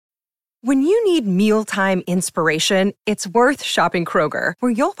When you need mealtime inspiration, it's worth shopping Kroger,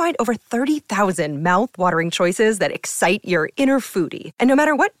 where you'll find over 30,000 mouth-watering choices that excite your inner foodie. And no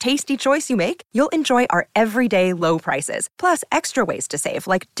matter what tasty choice you make, you'll enjoy our everyday low prices, plus extra ways to save,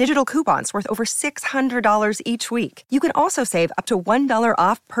 like digital coupons worth over $600 each week. You can also save up to $1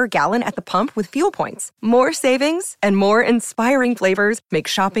 off per gallon at the pump with fuel points. More savings and more inspiring flavors make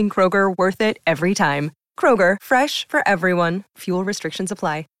shopping Kroger worth it every time. Kroger, fresh for everyone. Fuel restrictions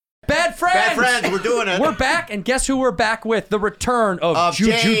apply. Bad friends! Bad friends, we're doing it. We're back, and guess who we're back with? The return of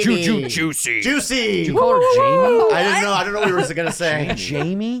Juicy. Juicy. Juicy. Did you call her Jamie? I don't know what you were going to say.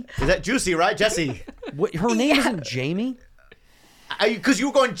 Jamie? Is that Juicy, right? Jessie. What, her name isn't Jamie? Because you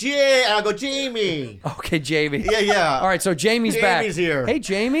were going J, and I go Jamie. Okay, Jamie. Yeah. All right, so Jamie's back. Jamie's here. Hey,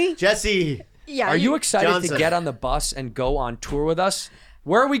 Jamie. Jessie. Yeah. Are you excited Johnson. to get on the bus and go on tour with us?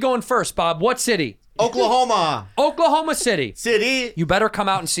 Where are we going first, Bob? What city? Oklahoma. Oklahoma City. City. You better come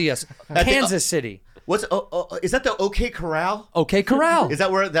out and see us. Kansas City. What's is that the OK Corral? OK Corral. Is that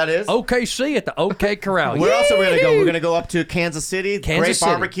where that is? OKC at the OK Corral. Where else are we gonna go? We're gonna go up to Kansas City. Kansas Great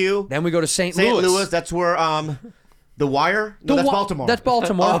City. barbecue. Then we go to St. St. Louis. Louis. That's where The Wire. No, that's Baltimore. That's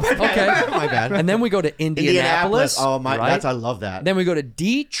Baltimore. Okay. My bad. And then we go to Indianapolis. Oh my! right? I love that. Then we go to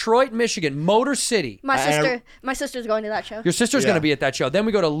Detroit, Michigan, Motor City. My sister's going to that show. Your sister's Yeah. going to be at that show. Then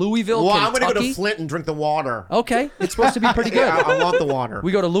we go to Louisville, Well, Kentucky. I'm gonna go to Flint and drink the water. Okay, it's supposed to be pretty good. Yeah, I want the water.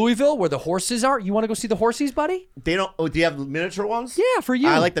 We go to Louisville, where the horses are. You want to go see the horses, buddy? They don't. Oh, do you have miniature ones? Yeah, for you.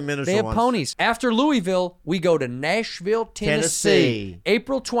 I like the miniature They have ones. ponies. After Louisville, we go to Nashville, Tennessee. Tennessee.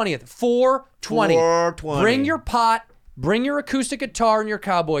 April 20th, 420. 420. Bring your pot. Bring your acoustic guitar and your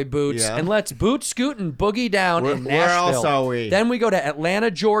cowboy boots, Yeah. and let's boot, scoot, and boogie down in Nashville. Where else are we? Then we go to Atlanta,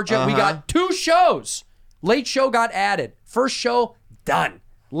 Georgia. We got 2 shows. Late show got added. First show, done.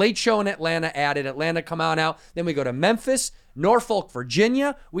 Late show in Atlanta added. Atlanta, come on out. Then we go to Memphis, Norfolk,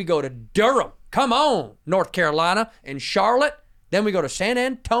 Virginia. We go to Durham, come on, North Carolina, and Charlotte. Then we go to San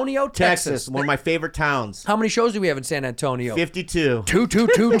Antonio, Texas. One of my favorite towns. How many shows do we have in San Antonio? 52.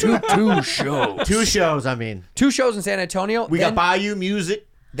 Two shows. 2 shows. I mean, 2 shows in San Antonio. we got Bayou Music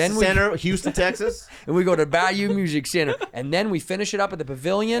Center, Houston, Texas, And we go to Bayou Music Center. And then we finish it up at the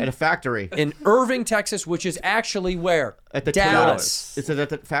Pavilion and a factory in Irving, Texas, which is actually where? at the Dallas. Toyota. Is it at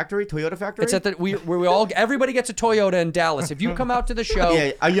the factory? Toyota factory? It's at the where we all everybody gets a Toyota in Dallas. If you come out to the show,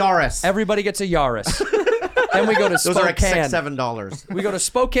 yeah, a Yaris. everybody gets a Yaris. Then we go to Those are like Spokane. $6-7. We go to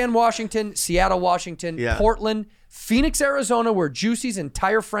Spokane, Washington, Seattle, Washington, Yeah. Portland, Phoenix, Arizona, where Juicy's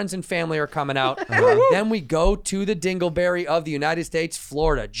entire friends and family are coming out. Then we go to the Dingleberry of the United States,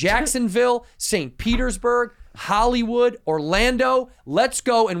 Florida, Jacksonville, St. Petersburg, Hollywood, Orlando. Let's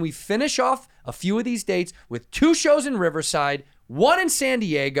go. And we finish off a few of these dates with 2 shows in Riverside, 1 in San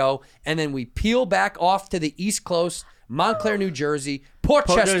Diego, and then we peel back off to the East Coast, Montclair, New Jersey, Port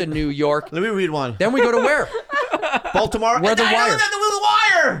Chester, New York. Let me read one. Then we go to where? Baltimore. Where the I know Wire. that The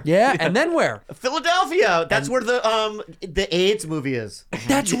Wire. Yeah, and then where? Philadelphia. That's where the AIDS movie is.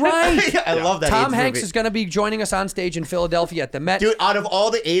 That's right. I love that. Tom AIDS Hanks movie. is going to be joining us on stage in Philadelphia at the Met. Dude, out of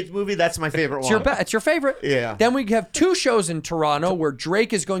all the AIDS movie, that's my favorite one. It's your favorite. Yeah. Then we have 2 shows in Toronto where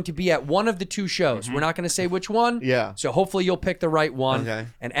Drake is going to be at one of the 2 shows. We're not going to say which one. Yeah. So hopefully you'll pick the right one. Okay.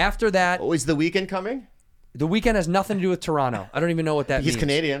 And after that, Oh, is The Weeknd coming? the weekend has nothing to do with Toronto. I don't even know what that means. He's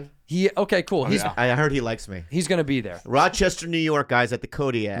Canadian. Okay, cool. I heard he likes me. He's going to be there. Rochester, New York, guys, at the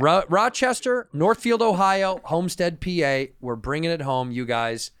Kodiak. Rochester, Northfield, Ohio, Homestead, PA. We're bringing it home, you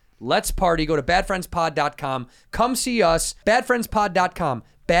guys. Let's party. Go to badfriendspod.com. Come see us. Badfriendspod.com.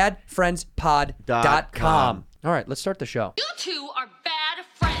 Badfriendspod.com. All right, let's start the show. You 2 are bad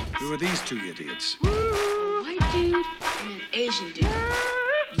friends. Who are these 2 idiots? A white dude and an Asian dude.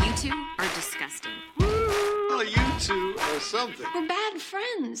 You 2 are disgusting. Well, you 2 are something. We're bad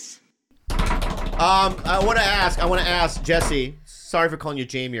friends. I want to ask Jesse. Sorry for calling you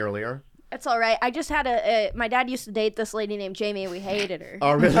Jamie earlier. It's all right. I just had my dad used to date this lady named Jamie, and we hated her.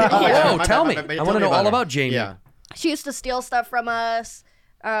 Oh, really? Oh, tell me. I want to know all about Jamie. Yeah. She used to steal stuff from us.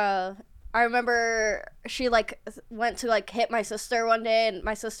 I remember she went to hit my sister one day, and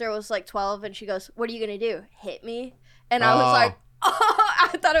my sister was 12, and she goes, "What are you gonna do? Hit me?" And I was like, "Oh!"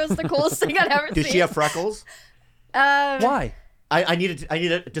 I thought it was the coolest thing I'd ever seen. Did she have freckles? Why? I need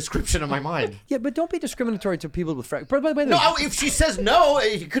a description in my mind. Yeah, but don't be discriminatory to people with freckles. By the way, No, if she says no,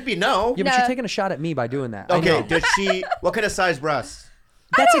 it could be no. yeah, but you're taking a shot at me by doing that. I Okay, know. does she? What kind of size breasts?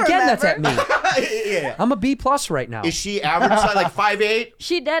 That's at me. Yeah. I'm a B+ right now. Is she average size, like 5'8"?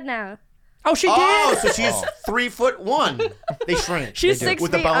 She dead now. Oh, she Oh, did. so she's 3'1". They shrink. She's They do. 6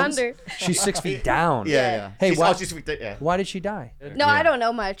 With the feet bones? under. She's 6 feet down. Yeah. Hey, she's, why- yeah. Why did she die? No, I don't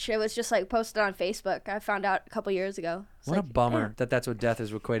know much. It was just like posted on Facebook. I found out a couple years ago. It's What a like, bummer that that's what death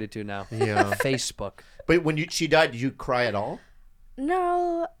is equated to now. Yeah. Facebook. But when she died, did you cry at all?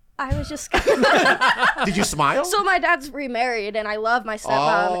 No, I was just. Did you smile? So my dad's remarried, and I love my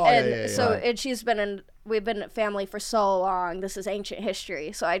stepmom, Oh, and yeah. so and she's been we've been family for so long. This is ancient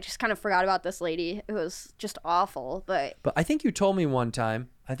history, so I just kind of forgot about this lady. It was just awful, but But I think you told me one time.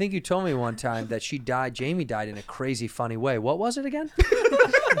 That she died. Jamie died in a crazy, funny way. What was it again?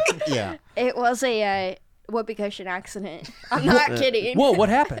 Yeah. it was a whoopee cushion accident. I'm not kidding. Whoa! What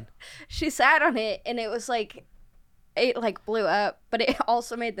happened? She sat on it, and it was like. It like blew up, but it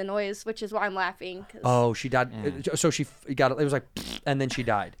also made the noise, which is why I'm laughing. 'Cause Oh, she died. So she got it. It was like, and then she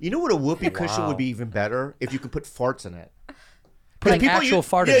died. You know what a whoopee cushion would be even better? If you could put farts in it. Putting People actual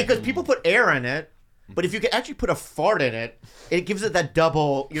fart in Yeah, it. because people put air in it. But if you could actually put a fart in it, it gives it that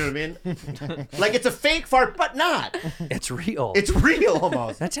double, you know what I mean? Like it's a fake fart, but not. It's real. It's real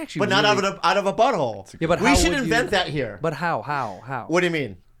almost. That's actually But not really- out of a butthole. Yeah, but we how should would you- invent that here. But how? What do you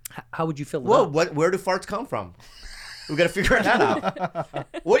mean? How would you fill it Whoa, up? where do farts come from? We got to figure that out.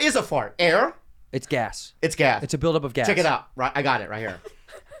 What is a fart? Air? It's gas. It's gas. It's a buildup of gas. Check it out. Right, I got it right here.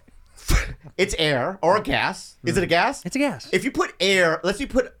 It's air or a gas. Is it a gas? It's a gas. If you put air, let's say you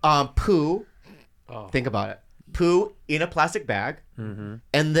put poo. Think about it. Poo in a plastic bag, and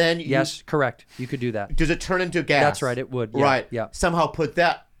then Yes, correct. You could do that. does it turn into gas? That's right, it would. Yeah, right. yeah. Somehow put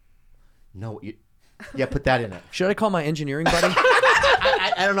that. No. Put that in it. Should I call my engineering buddy?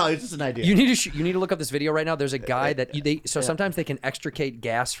 I don't know. It's just an idea. You need to look up this video right now. There's a guy that sometimes they can extricate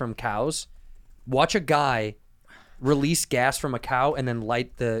gas from cows. Watch a guy release gas from a cow and then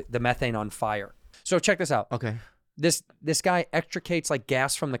light the methane on fire. So check this out. Okay. This guy extricates like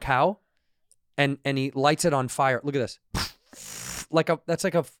gas from the cow, and he lights it on fire. Look at this. That's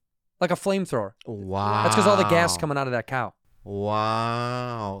like a flamethrower. Wow. That's because all the gas coming out of that cow.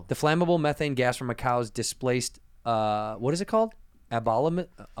 Wow. The flammable methane gas from a cow is displaced. What is it called? Embolism.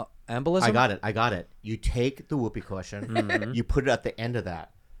 I got it. You take the whoopee cushion, you put it at the end of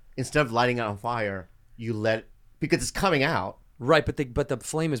that. Instead of lighting it on fire, you let it, because it's coming out. Right, but the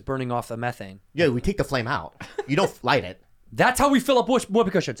flame is burning off the methane. Yeah, we take the flame out. You don't light it. That's how we fill up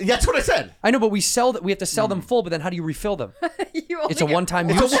whoopee cushions. That's what I said. I know, but we have to sell them full. But then how do you refill them? It's a one-time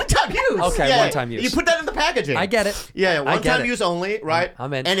use. It's a one-time use. Okay, Yeah, one-time use. You put that in the packaging. I get it. Yeah, I get one-time it. use only, right?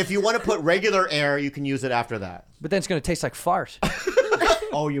 I'm in. And if you want to put regular air, you can use it after that. But then it's going to taste like fart.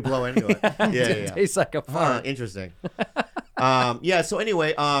 Oh, you blow into it. Yeah. It tastes like a fart. Interesting. Yeah. So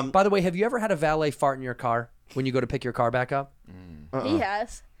anyway, By the way, have you ever had a valet fart in your car when you go to pick your car back up? he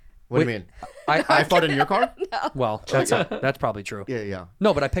has. what do you mean? I fought in your car? Well, that's probably true. Yeah.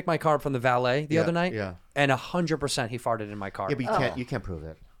 No, but I picked my car up from the valet the other night. yeah. And 100% he farted in my car. Yeah, but you can't prove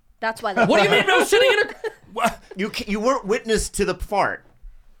it. That's why. They What do you mean? I was sitting in a. You weren't witness to the fart.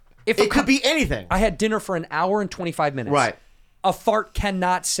 If It could be anything. I had dinner for an hour and 25 minutes. Right. A fart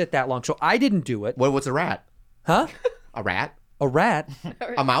cannot sit that long, so I didn't do it. What's a rat? Huh? A rat? A rat?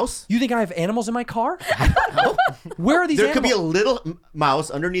 A mouse? You think I have animals in my car? Where are these There animals? could be a little mouse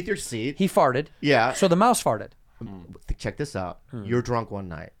underneath your seat. He farted. Yeah. So the mouse farted. Check this out. You're drunk one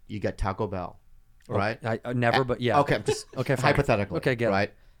night. You get Taco Bell, right? I never, but yeah. Okay, I'm just Okay, fine. hypothetically. Okay, get it.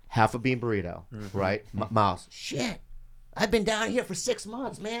 right. Half a bean burrito, right? Mouse. Shit, I've been down here for 6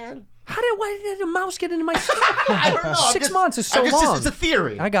 months, man. Why did a mouse get into my? I don't know. 6 months is so I'm long. It's a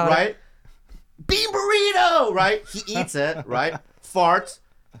theory. I got it. right? Bean burrito, right? He eats it, right? Farts,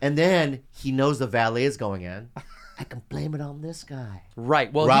 and then he knows the valet is going in. I can blame it on this guy,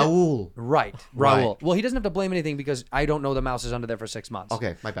 Right. Well, Raul. Right. Right. Raul. Well, he doesn't have to blame anything because I don't know the mouse is under there for 6 months.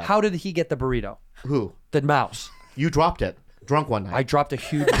 Okay, my bad. How did he get the burrito? Who? The mouse. You dropped it. Drunk one night. I dropped a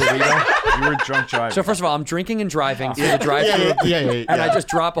huge burrito. You were drunk driving. So first of all, I'm drinking and driving through the drive-through, yeah. and I just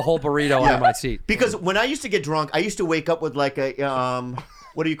drop a whole burrito under my seat. Because when I used to get drunk, I used to wake up with like a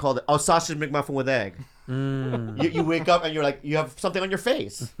what do you call it? Oh, sausage McMuffin with egg. You wake up and you're like, you have something on your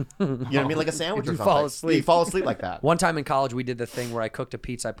face. You know what I mean? Like a sandwich or You something. fall asleep. Yeah, you fall asleep like that. One time in college, we did the thing where I cooked a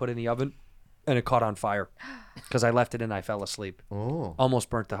pizza, I put it in the oven, and it caught on fire because I left it and I fell asleep. Oh. Almost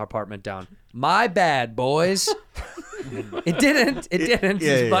burnt the apartment down. My bad, boys. It didn't.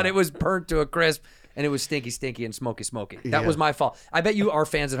 Yeah. But it was burnt to a crisp. And it was stinky and smoky. That Yeah. was my fault. I bet you, our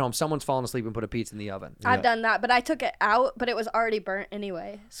fans at home, someone's fallen asleep and put a pizza in the oven. I've done that, but I took it out, but it was already burnt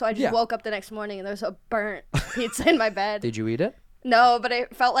anyway. So I just Yeah. woke up the next morning and there was a burnt pizza in my bed. Did you eat it? No, but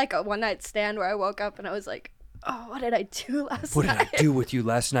it felt like a one night stand where I woke up and I was like, oh, what did I do last What did night? I do with you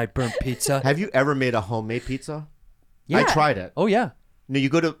last night, burnt pizza? Have you ever made a homemade pizza? Yeah. I tried it. Oh, yeah. No, you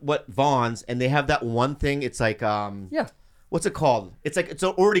go to Vaughn's and they have that one thing. It's like Yeah. what's it called? It's like it's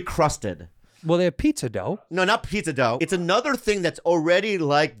already crusted. Well, they have pizza dough. No, not pizza dough. It's another thing that's already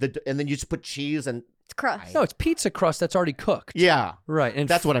like and then you just put cheese and It's crust. No, it's pizza crust that's already cooked. yeah. Right. And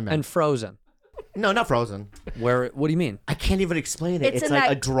That's what I meant. And frozen. No, not frozen. What do you mean? I can't even explain it. It's It's in like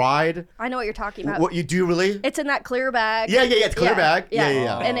that- a dried. I know what you're talking about. What you do really? It's in that clear bag. Yeah. It's clear bag.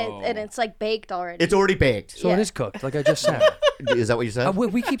 Yeah. And it's like baked already. It's already baked. So Yeah. it is cooked, like I just said. Is that what you said?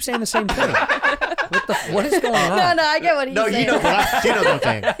 We keep saying the same thing. What is going on? no, I get what he's No, saying. you know what she knows what I'm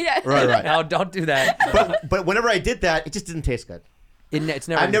saying. Yeah. Right. No, don't do that. But whenever I did that, it just didn't taste good. It's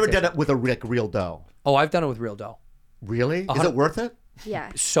never. I've never tasted. done it with a real dough. Oh, I've done it with real dough. Really? Is it worth it?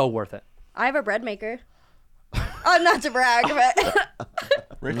 Yeah. So worth it. I have a bread maker. Oh, not to brag, but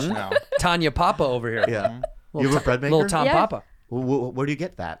Rich now. Tanya Papa over here. Yeah. You have a bread maker? Little Tom Yeah. Papa. Where do you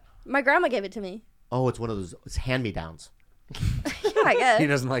get that? my grandma gave it to me. Oh, it's one of those hand-me-downs. Yeah, I guess. He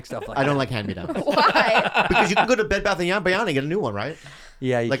doesn't like stuff like I that. don't like hand-me-downs. Why? Because you can go to Bed Bath & Beyond and get a new one, right?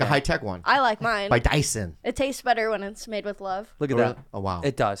 Yeah, you Like a can. high-tech one. I like mine. By Dyson. It tastes better when it's made with love. Look at Really? that. Oh, wow.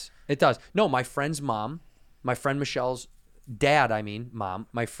 It does. It does. No, my friend's mom, my friend Michelle's dad. Mom.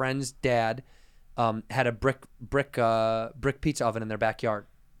 My friend's dad had a brick pizza oven in their backyard,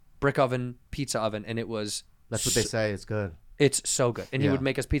 brick oven pizza oven, and it was. That's what they say. It's good. It's so good, and he Yeah. would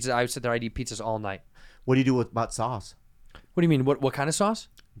make us pizza. I would sit there. I'd eat pizzas all night. What do you do about sauce? What do you mean? What kind of sauce?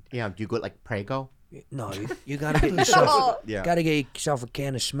 Yeah, do you go like Prego? No, you gotta get yourself. Oh, Yeah. Gotta get yourself a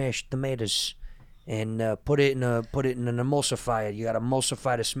can of smashed tomatoes, and put it in an emulsifier. You gotta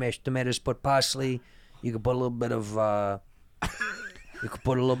emulsify the smashed tomatoes. Put parsley. You can put a little bit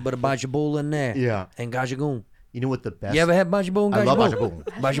of bajabul in there. Yeah. And gajagoon. You know what the best? You ever had bajabul and I love gajagoon?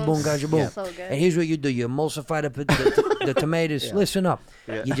 bajabul. Bajabul. So good. And here's what you do: you emulsify the tomatoes. Listen up.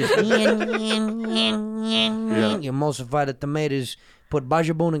 You just you emulsify the tomatoes. Put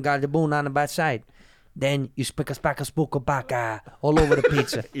bajabul and gajagoon on the back side. Then you spicka spacka spooka baka all over the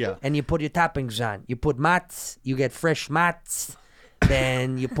pizza. Yeah. And you put your toppings on. You put mats. You get fresh mats.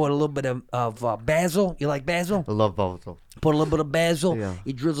 Then you put a little bit of basil. You like basil? I love basil. Put a little bit of basil. Yeah.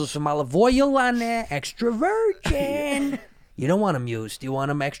 You drizzle some olive oil on there. Extra virgin. You don't want them used. You want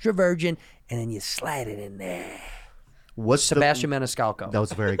them extra virgin. And then you slide it in there. What's Sebastian Maniscalco. That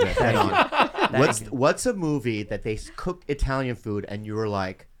was very good. Hang on. What's a movie that they cook Italian food and you were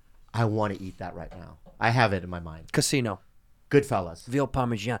like, I want to eat that right now? I have it in my mind. Casino. Goodfellas. Veal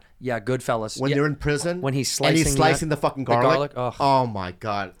Parmesan. Yeah, Goodfellas. When yeah. they're in prison, When he's and slicing he's slicing the fucking garlic. Ugh. Oh my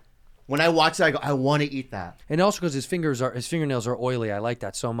god! When I watch that, I go, I want to eat that. And also because his fingernails are oily. I like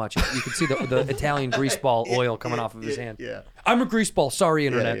that so much. You can see the Italian grease ball oil coming off of his hand. Yeah. I'm a grease ball. Sorry,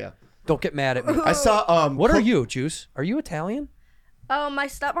 internet. yeah. Don't get mad at me. I saw. What are you, Juice? Are you Italian? My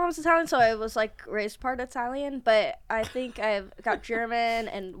stepmom's Italian, so I was like raised part Italian, but I think I've got German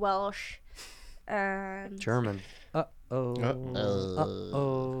and Welsh. And German. Uh-oh.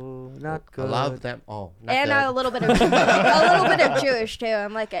 Uh-oh. Not I good. love them. Oh, not and good. a little bit of Jewish too.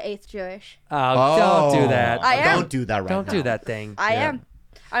 I'm like an eighth Jewish. Oh, don't do that. I am. Don't do that right Don't now. do that thing. I am.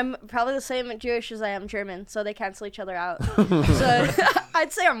 I'm probably the same Jewish as I am German, so they cancel each other out. So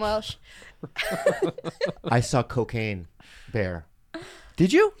I'd say I'm Welsh. I saw Cocaine Bear.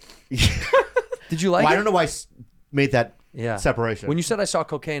 Did you? Did you like Well, it? I don't know why I made that Yeah. separation. When you said I saw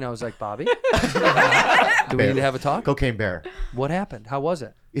cocaine, I was like, Bobby, do we need to have a talk? Cocaine Bear. What happened? How was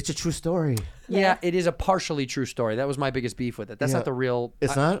it? It's a true story. Yeah, it is a partially true story. That was my biggest beef with it. That's Yeah. not the real.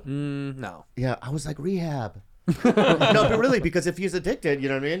 It's not? No. Yeah, I was like, rehab. No, but really, because if he's addicted, you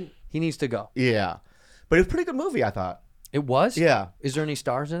know what I mean? He needs to go. Yeah. But it was a pretty good movie, I thought. It was? Yeah. Is there any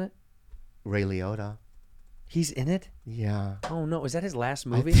stars in it? Ray Liotta. He's in it? Yeah. Oh, no. Is that his last I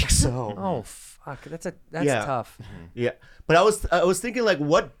movie? think so. Oh, fuck. That's Yeah. tough. Yeah. But I was thinking like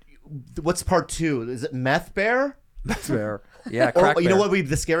what's part 2? Is it Meth Bear? Fair. Yeah, Or crack you know bear. what would be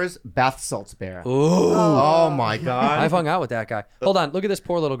the scariest? Bath Salts Bear. Ooh. Oh my god. I've hung out with that guy. Hold on. Look at this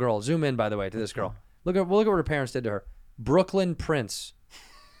poor little girl. Zoom in, by the way, to this girl. Look at what her parents did to her. Brooklyn Prince.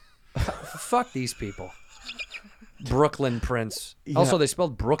 Fuck these people. Brooklyn Prince. Also, they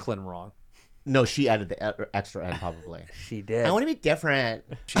spelled Brooklyn wrong. No, she added the extra N probably. She did. I want to be different.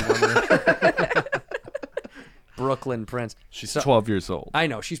 Brooklyn Prince. She's 12 years old. I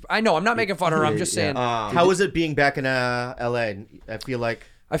know. I'm not making fun of her. I'm just saying. How is it being back in LA? I feel like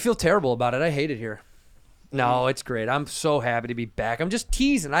I feel terrible about it. I hate it here. No, it's great. I'm so happy to be back. I'm just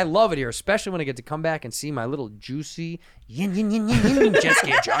teasing. I love it here, especially when I get to come back and see my little juicy yin yin yin yin yin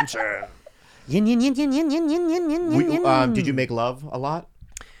Jessica Johnson. Yin yin yin yin yin yin yin yin yin yin yin. did you make love a lot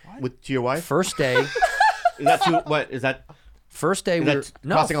to your wife? First day. Is that too, what is that? First day Is we that were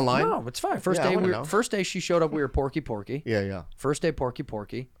crossing a line? No, it's fine. First Yeah, I day wanna we know. first day she showed up. We were porky. Yeah. First day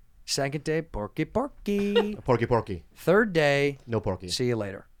porky. Second day porky. Porky. Third day, No porky. see you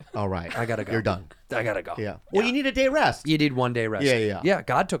later. All right. I gotta go. You're done. I gotta go. Yeah. Well, you need a day rest. You need 1 day rest. Yeah. Yeah,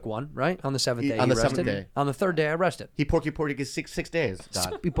 God took one, right? On the seventh day. On he the seventh rested. day. On the third day, I rested. He porky gets 6 days.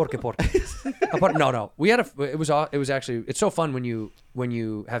 God. Be porky. No. We had it was actually it's so fun when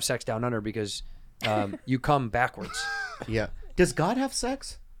you have sex down under because you come backwards. Yeah. Does God have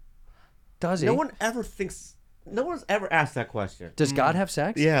sex? Does he? No one's ever asked that question. Does God have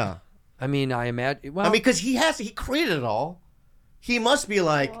sex? Yeah. I mean, I imagine. Well, I mean, because he created it all. He must be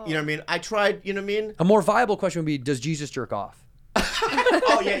like, you know what I mean? I tried, you know what I mean? a more viable question would be: does Jesus jerk off?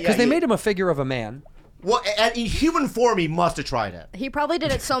 Oh, yeah. Because they made him a figure of a man. Well, in human form, he must have tried it. He probably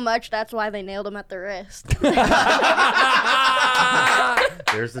did it so much that's why they nailed him at the wrist.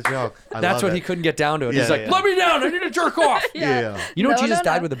 There's the joke. That's what he couldn't get down to it. Yeah, He's like, yeah. let me down. I need to jerk off. Yeah. You know No, Jesus no,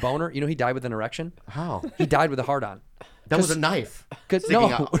 died no. with a boner? You know he died with an erection? How? He died with a hard-on. That was a knife.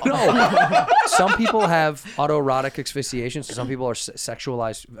 No. Some people have autoerotic asphyxiation. So some people are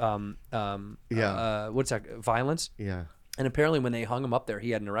sexualized. What's that? Violence. Yeah. And apparently, when they hung him up there,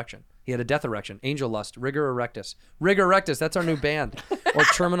 he had an erection. He had a death erection, angel lust, rigor erectus. Rigor erectus, that's our new band. Or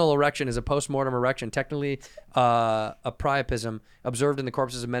terminal erection is a post-mortem erection, technically a priapism observed in the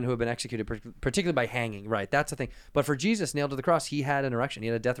corpses of men who have been executed, particularly by hanging. Right, that's the thing. But for Jesus, nailed to the cross, he had an erection. He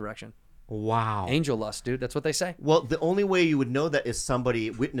had a death erection. Wow. Angel lust, dude. That's what they say. Well, the only way you would know that is somebody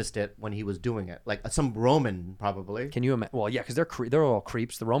witnessed it when he was doing it, like some Roman probably. Can you imagine? Well, yeah, because they're all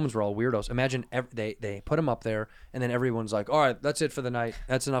creeps. The Romans were all weirdos. Imagine they put him up there, and then everyone's like, "All right, that's it for the night.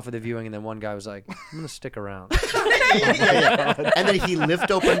 That's enough of the viewing." And then one guy was like, "I'm gonna stick around." Yeah. And then he lifts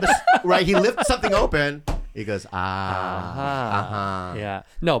something open. He goes, Yeah.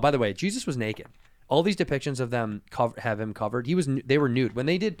 No, by the way, Jesus was naked. All these depictions of them have him covered. They were nude when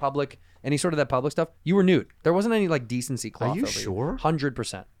they did any sort of that public stuff. You were nude. There wasn't any like decency cloth. Are you over sure?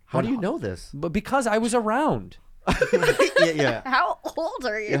 100%. How do you know this? But because I was around. Yeah. How old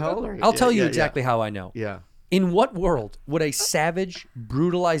are you? How old are you? I'll tell you exactly how I know. Yeah. In what world would a savage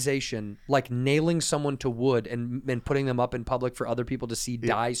brutalization, like nailing someone to wood and putting them up in public for other people to see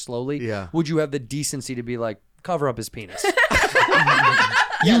die slowly, would you have the decency to be like, cover up his penis?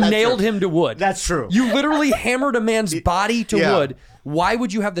 You nailed him to wood. That's true. You literally hammered a man's body to Yeah. wood. Why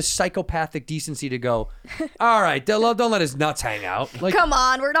would you have the psychopathic decency to go, all right, don't let his nuts hang out? Like, Come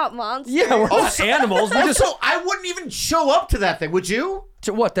on, we're not monsters. yeah, we're not animals. We just Also, I wouldn't even show up to that thing, would you?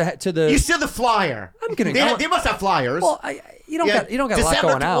 to what to the. You see the flyer. I'm kidding. They must have flyers. Well, you don't got a lot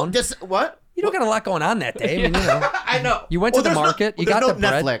December going on. What? You don't got a lot going on that day. I mean, you know. I know. You went to the there's market. You there's got no the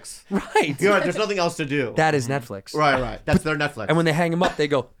bread. Netflix. Right. You're right. There's nothing else to do. That is Netflix. Right. That's their Netflix. And when they hang him up, they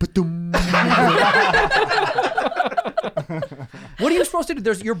go. "Ba-dum." What are you supposed to do?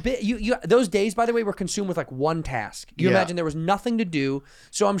 There's your bit. You those days, by the way, were consumed with like one task. You imagine there was nothing to do.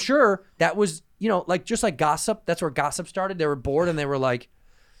 So I'm sure that was like just like gossip. That's where gossip started. They were bored and they were like,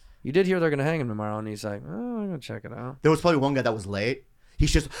 "You did hear they're gonna hang him tomorrow?" And he's like, "Oh, I'm gonna check it out." There was probably one guy that was late.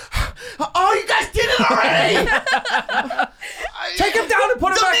 He's just, oh, you guys did it already! Take him down and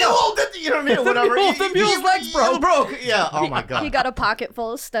put him back up. You know what I mean? Whatever. The mule's legs broke. Yeah. Oh my god. He got a pocket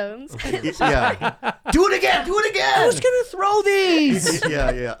full of stones. Yeah. Do it again. Who's gonna throw these?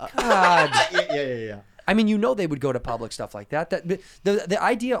 Yeah. God. Yeah. I mean, they would go to public stuff like that. The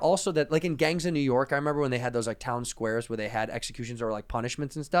idea also that like in gangs in New York, I remember when they had those like town squares where they had executions or like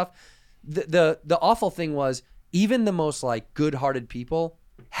punishments and stuff. The awful thing was even the most like good-hearted people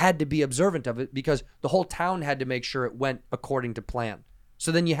had to be observant of it because the whole town had to make sure it went according to plan.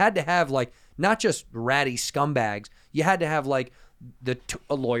 So then you had to have like not just ratty scumbags, you had to have like the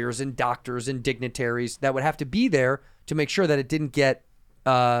lawyers and doctors and dignitaries that would have to be there to make sure that it didn't get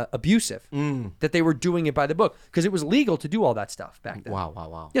abusive, that they were doing it by the book because it was legal to do all that stuff back then.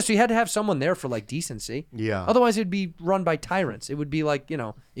 Wow. Yeah, so you had to have someone there for like decency. Yeah. Otherwise, it'd be run by tyrants. It would be like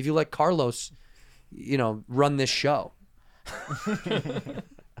if you let Carlos, run this show.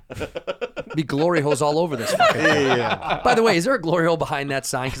 Be glory holes all over this fucking thing. Yeah. By the way, is there a glory hole behind that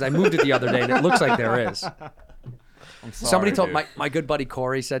sign? Because I moved it the other day and it looks like there is. I'm sorry, Somebody told dude. my good buddy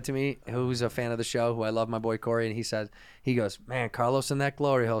Corey said to me, who's a fan of the show, who I love, my boy Corey, and he goes, man, Carlos and that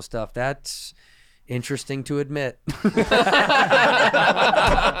glory hole stuff, that's interesting to admit. I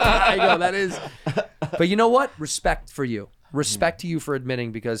go, that is. But you know what? Respect for you. Respect to you for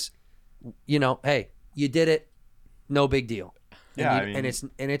admitting because, hey, you did it. No big deal. Yeah, and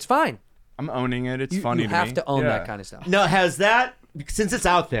it's fine. I'm owning it. It's funny You to me. have to own Yeah. that kind of stuff. Now, has that, since it's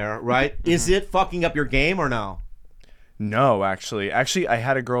out there, right, is it fucking up your game or no? No, actually, I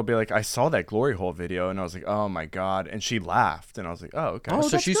had a girl be like, I saw that glory hole video, and I was like, oh my god, and she laughed, and I was like, oh okay. Oh, so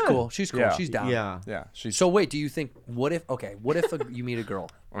that's she's good. cool. She's cool. Yeah. She's down. Yeah. She's So wait, do you think? What if you meet a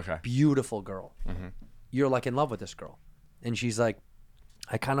girl, okay. beautiful girl, you're like in love with this girl, and she's like,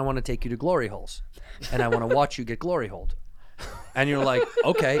 I kind of want to take you to glory holes, and I want to watch you get glory holed, and you're like,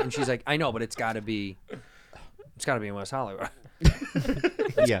 okay, and she's like, I know, but it's got to be in West Hollywood.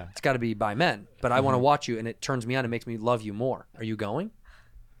 Yeah. It's got to be by men, but I want to watch you, and it turns me on. It makes me love you more. Are you going?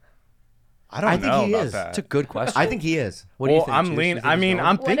 I think know he about is. that. It's a good question. I think he is. What do you Well, think? I'm Juice? You leaning. think I he's mean, going?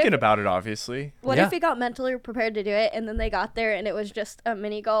 I'm What thinking if- about it, obviously. What Yeah. if he got mentally prepared to do it, and then they got there, and it was just a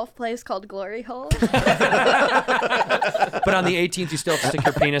mini golf place called Glory Hole? But on the 18th, you still have to stick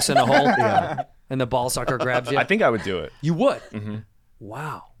your penis in a hole, and the ball sucker grabs you. I think I would do it. You would.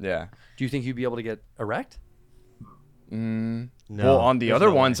 Wow. Yeah. Do you think you'd be able to get erect? No. Well, on the there's other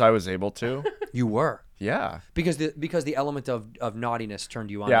no way. ones, I was able to. You were. Yeah. Because the element of naughtiness turned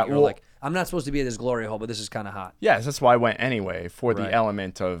you on. Yeah, You're well- like, I'm not supposed to be at this glory hole, but this is kind of hot. Yes, that's why I went anyway, for Right. the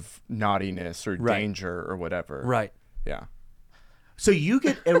element of naughtiness or Right. danger or whatever. Right. Yeah. So you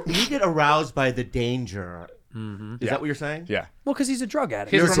get aroused by the danger. Is that what you're saying? Yeah. Well, because he's a drug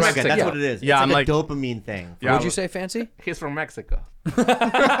addict. He's You're a from drug addict. That's Mexico. what it is. Yeah, It's I'm like a like- dopamine thing. Yeah. What'd you say, Fancy? He's from Mexico.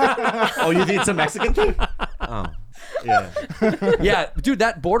 Oh, you think it's a Mexican thing? Oh, yeah. Yeah, dude,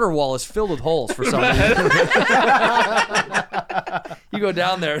 that border wall is filled with holes for some reason. You go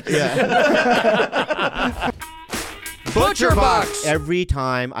down there. Yeah. Butcher box. Every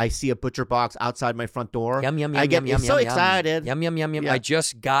time I see a butcher box outside my front door, Yum yum yum I get yum, yum, so yum, excited. Yum yum yum yum. Yeah. I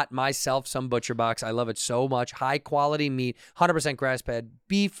just got myself some butcher box. I love it so much. High quality meat, 100% grass fed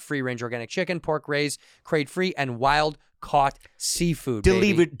beef, free range organic chicken, pork raised, crate free, and wild caught seafood.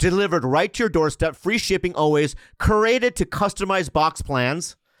 baby. Delivered right to your doorstep, free shipping always, curated to customized box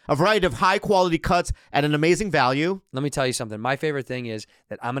plans, a variety of high quality cuts at an amazing value. Let me tell you something. My favorite thing is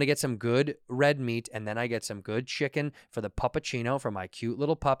that I'm going to get some good red meat, and then I get some good chicken for the puppuccino for my cute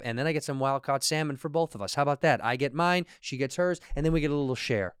little pup, and then I get some wild-caught salmon for both of us. How about that? I get mine, she gets hers, and then we get a little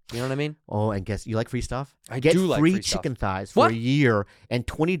share. You know what I mean? Oh, and guess you like free stuff? I Get do like free free stuff. chicken thighs for What? a year and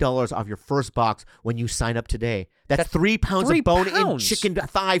 $20 off your first box when you sign up today. That's That's 3 pounds 3 of bone-in pounds? chicken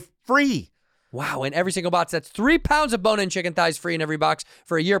thigh free. Wow, in every single box, that's 3 pounds of bone-in chicken thighs free in every box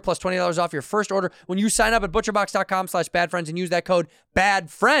for a year, plus $20 off your first order when you sign up at butcherbox.com/badfriends and use that code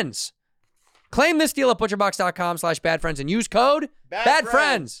BADFRIENDS. Claim this deal at butcherbox.com/badfriends and use code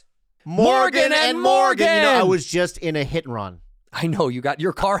BADFRIENDS. Morgan and Morgan. You know, I was just in a hit and run. I know,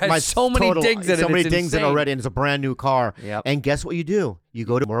 your car has so many dings in it. So many it's dings in it insane. already, and it's a brand new car. Yep. And guess what you do? You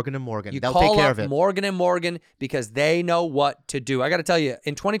go to Morgan and Morgan. You They'll call take care up of it. Morgan and Morgan because they know what to do. I got to tell you,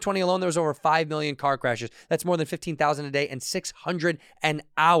 in 2020 alone, there was over 5 million car crashes. That's more than 15,000 a day and 600 an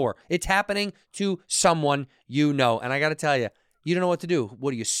hour. It's happening to someone you know. And I got to tell you, you don't know what to do.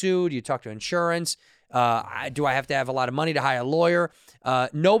 What do you sue? Do you talk to insurance? Do I have to have a lot of money to hire a lawyer?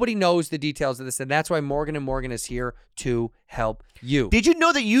 Nobody knows the details of this, and that's why Morgan and Morgan is here to help you. Did you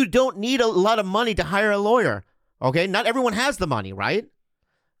know that you don't need a lot of money to hire a lawyer? Okay, not everyone has the money, right?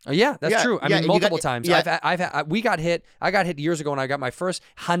 Yeah, that's Yeah, true. I yeah, mean, you multiple got- times. yeah. I got hit years ago when I got my first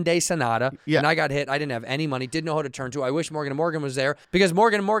Hyundai Sonata, Yeah. and I got hit. I didn't have any money, didn't know who to turn to. I wish Morgan & Morgan was there because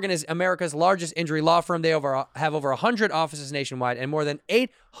Morgan & Morgan is America's largest injury law firm. They have over 100 offices nationwide and more than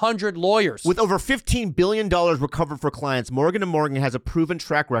 800 lawyers. With over $15 billion recovered for clients, Morgan & Morgan has a proven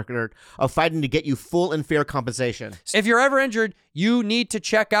track record of fighting to get you full and fair compensation. If you're ever injured, you need to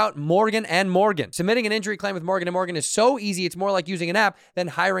check out Morgan & Morgan. Submitting an injury claim with Morgan & Morgan is so easy, it's more like using an app than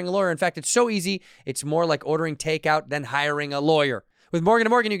hiring a lawyer. In fact, it's so easy, it's more like ordering takeout than hiring a lawyer. With Morgan &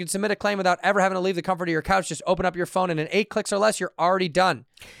 Morgan, you can submit a claim without ever having to leave the comfort of your couch. Just open up your phone, and in 8 clicks or less, you're already done.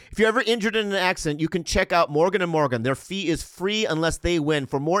 If you're ever injured in an accident, you can check out Morgan & Morgan. Their fee is free unless they win.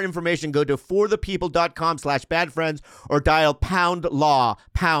 For more information, go to forthepeople.com/badfriends or dial #law,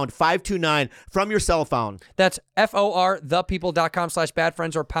 #529 from your cell phone. That's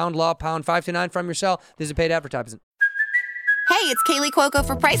forthepeople.com/badfriends or #law, #529 from your cell. This is a paid advertisement. Hey, it's Kaylee Cuoco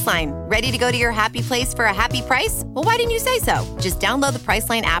for Priceline. Ready to go to your happy place for a happy price? Well, why didn't you say so? Just download the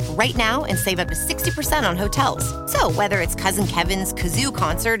Priceline app right now and save up to 60% on hotels. So whether it's Cousin Kevin's Kazoo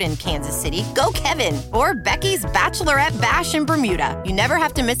Concert in Kansas City, go Kevin, or Becky's Bachelorette Bash in Bermuda, you never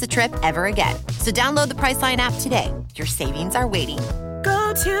have to miss a trip ever again. So download the Priceline app today. Your savings are waiting.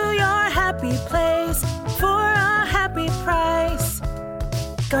 Go to your happy place for a happy price.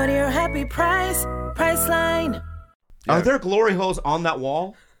 Go to your happy price, Priceline. Are there glory holes on that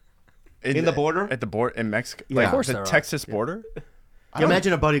wall? In the border? At the border in Mexico? Yeah. Like Of course the there are. Texas border? You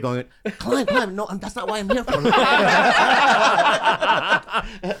imagine a buddy going, climb. No, that's not why I'm here for.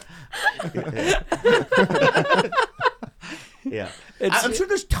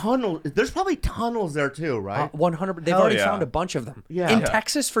 tunnel. There's probably tunnels there too, right? 100. They've Hell already yeah. found a bunch of them. Yeah. In Yeah.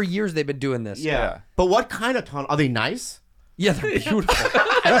 Texas for years, they've been doing this. Yeah. But what kind of tunnel? Are they nice? Yeah, they're beautiful.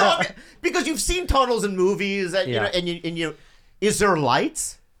 Because you've seen tunnels in movies, and, Yeah. and you. Is there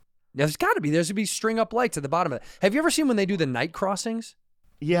lights? There's got to be. There's to be string up lights at the bottom of it. Have you ever seen when they do the night crossings?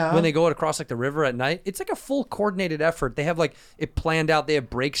 Yeah. When they go across like the river at night, it's like a full coordinated effort. They have like it planned out. They have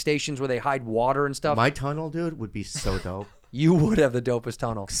break stations where they hide water and stuff. My tunnel, dude, would be so dope. You would have the dopest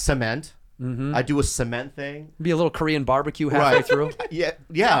tunnel. Cement. Mm-hmm. I do a cement thing. Be a little Korean barbecue halfway through.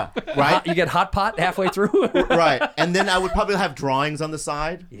 Yeah, right. You get hot pot halfway through. Right, and then I would probably have drawings on the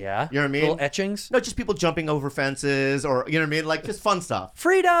side. Yeah, you know what I mean. Little etchings. No, just people jumping over fences, or you know what I mean, like just fun stuff.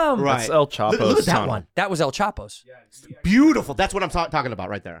 Freedom. Right. That's El Chapo's Look at that tunnel. one. That was El Chapo's. Beautiful. That's what I'm talking about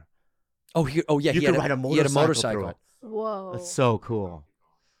right there. Oh, yeah. You He could had ride a he had a motorcycle through motorcycle. it. Whoa. That's so cool.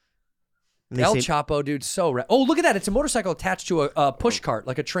 And they El say- Chapo, dude, so oh, look at that! It's a motorcycle attached to a push cart,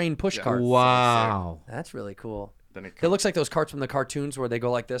 like a train push cart. Wow. That's really cool. Then It looks like those carts from the cartoons where they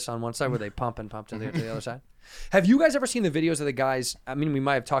go like this on one side, where they pump and pump to the other side. Have you guys ever seen the videos of the guys? I mean, we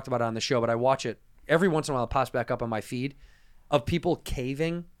might have talked about it on the show, but I watch it every once in a while. It pops back up on my feed of people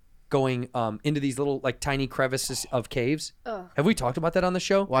caving, going into these little like tiny crevices of caves. Ugh. Have we talked about that on the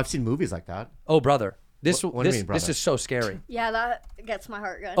show? Well, I've seen movies like that. Oh, brother, this What do you mean, this brother? is so scary. Yeah, that gets my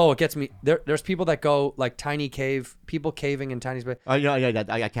heart going. Oh, it gets me. There's people that go like tiny cave, people caving in tiny space. Oh yeah.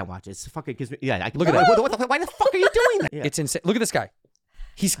 I can't watch it. It's fucking gives me. Yeah. Look at that. Why the fuck are you doing that? Yeah. It's insane. Look at this guy.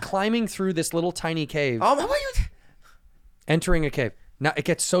 He's climbing through this little tiny cave, Oh, what are you? entering a cave. Now it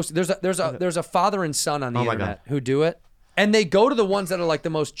gets so. There's a father and son on the Oh my internet who do it, and they go to the ones that are like the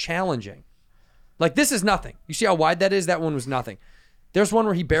most challenging. Like this is nothing. You see how wide that is? That one was nothing. There's one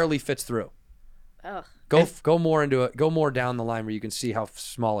where he barely fits through. Ugh. Go more into it. Go more down the line where you can see how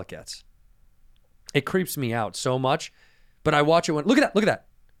small it gets. It creeps me out so much, but I watch it when look at that.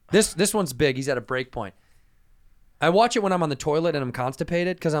 This one's big. He's at a break point. I watch it when I'm on the toilet and I'm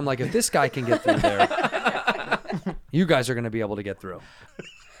constipated because I'm like, if this guy can get through there, you guys are going to be able to get through.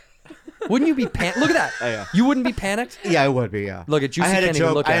 Wouldn't you be Look at that. Oh, yeah. You wouldn't be panicked? Yeah, I would be. Yeah. Look at Juicy I had a can't even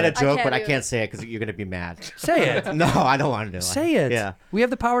joke. look I at had a it. joke, I but I can't do can't say it because you're gonna be mad. Say it. No, I don't want to do it. Say it. Yeah. We have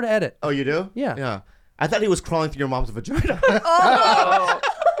the power to edit. Oh, you do? Yeah. Yeah. I thought he was crawling through your mom's vagina.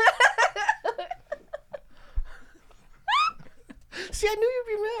 See, I knew you'd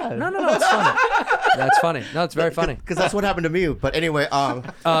be mad. No, it's funny. That's funny. No, it's very funny. Because that's what happened to me. But anyway,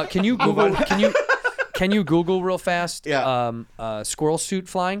 Can you Google? Can you Google real fast? Yeah. Squirrel suit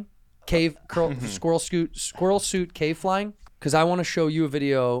flying, cave curl, squirrel suit cave flying. Because I want to show you a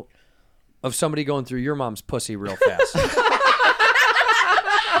video of somebody going through your mom's pussy real fast.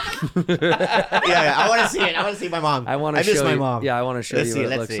 yeah, I want to see it. I want to see my mom. I want I to miss show my you. mom. Yeah, I want to show Let's you see, what it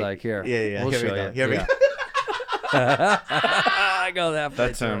let's looks see. like here. Yeah. We'll Here we show go. you. Here we Yeah. go. I go that.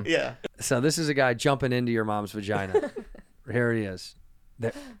 That's him. Yeah. So this is a guy jumping into your mom's vagina. Here he is.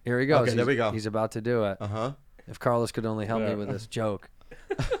 Here he goes. Okay, there we go. He's about to do it. Uh-huh. If Carlos could only help me with this joke.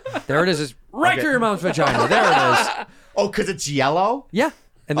 There it is. It's right Okay. through your mom's vagina. There it is. Oh, because it's yellow? Yeah.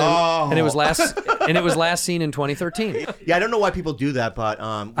 And then, and it was Oh. last seen in 2013. Yeah, I don't know why people do that, but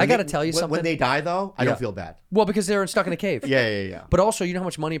I gotta tell you when something. they die, though, I Yeah. don't feel bad. Well, because they're stuck in a cave. Yeah. But also, you know how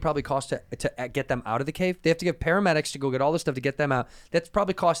much money it probably costs to get them out of the cave? They have to get paramedics to go get all this stuff to get them out. That's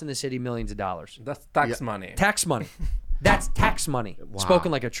probably costing the city millions of dollars. That's tax money. Tax money. That's tax money.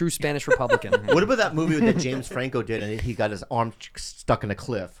 Spoken like a true Spanish Republican. What about that movie that James Franco did and he got his arm stuck in a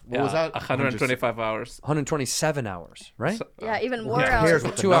cliff? What was that? 125 hours. 127 hours, right? Yeah, even more Who hours. cares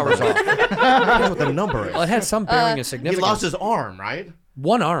what the 2 hours number off. is? Who cares what the number is? Well, it had some bearing of He significance. lost his arm, right?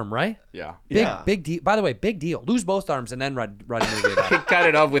 One arm, right? Yeah. Big deal. By the way, big deal. Lose both arms and then write a movie about He it. cut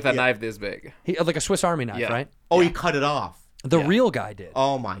it off with a knife this big. Like a Swiss Army knife, Yeah. right? Oh, he cut it off. The real guy did.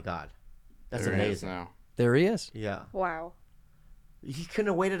 Oh, my God. That's There he is amazing. now. There he is. Yeah. Wow. He couldn't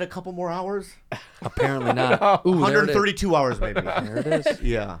have waited a couple more hours? Apparently not. Ooh, there it is. 132 hours, maybe. There it is.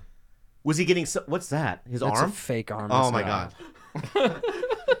 Yeah. Was he getting... What's that? His That's arm? a fake arm. Oh, That's my not- God.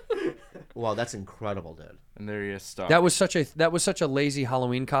 Wow, that's incredible, dude. And there he is stuck. That was such a lazy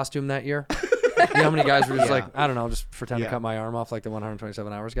Halloween costume that year. You know how many guys were just Yeah. like, I don't know, just pretend Yeah. to cut my arm off like the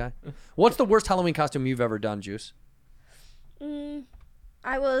 127 hours guy. What's the worst Halloween costume you've ever done, Juice?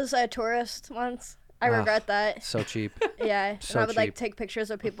 I was a tourist once. I regret that. So cheap. Yeah, So and I would like cheap. take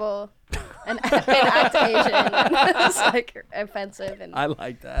pictures of people and act Asian. It's like offensive and I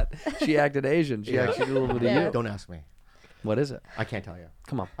like that. She acted Asian. She actually did a little bit of Yeah. you. Don't ask me. What is it? I can't tell you.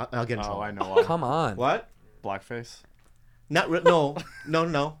 Come on. I'll get in trouble. Oh, I know why. Come on. What? Blackface. Not no.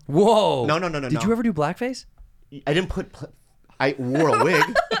 Whoa. No. Did you ever do blackface? I didn't put. I wore a wig.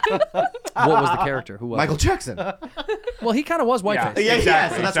 What was the character? Who was Michael it? Jackson. Well, he kind of was whiteface. Yeah.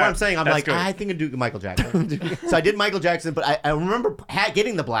 So that's what I'm saying. I'm That's like, good. I think I do Michael Jackson. So I did Michael Jackson, but I remember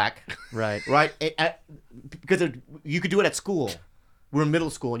getting the black. Right. Right. Because you could do it at school. We're in middle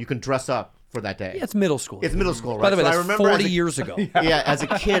school, and you can dress up for that day. Yeah, it's middle school. It's middle school, right? By the way, So that's I remember 40 years ago. Yeah, as a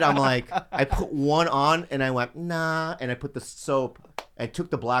kid, I'm like, I put one on, and I went, nah, and I put the soap, I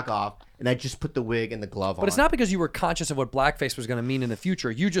took the black off, and I just put the wig and the glove on. But it's not because you were conscious of what blackface was going to mean in the future.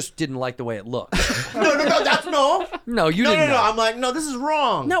 You just didn't like the way it looked. No, that's no. No, you didn't know. I'm like, no, this is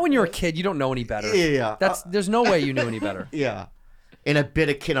wrong. Not when you're a kid. You don't know any better. Yeah. There's no way you knew any better. Yeah. And I bit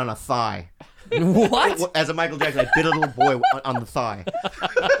a kid on a thigh. What? As a Michael Jackson, I bit a little boy on the thigh.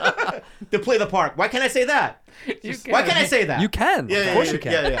 To play the part. Why can't I say that? Why can't I say that? You can. Yeah, Of course you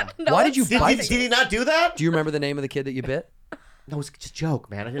can. Yeah. Why did you bite? Did he not do that? Do you remember the name of the kid that you bit? That was just a joke,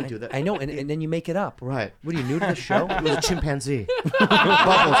 man. I didn't do that. I know, and then you make it up. Right. What are you, new to the show? It was a chimpanzee.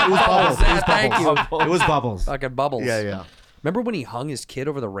 Bubbles. It was Bubbles. Thank you. It was Bubbles. Fucking Bubbles. Yeah. Remember when he hung his kid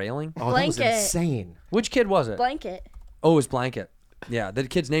over the railing? Oh, that was Blanket. insane. Which kid was it? Blanket. Oh, it was Blanket. Yeah, the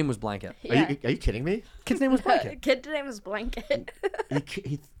kid's name was Blanket. Yeah. Are you kidding me? Kid's name was Blanket. Kid's name was Blanket.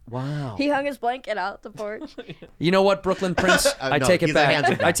 Wow. He hung his blanket out the porch. You know what, Brooklyn Prince? I No, take it he's a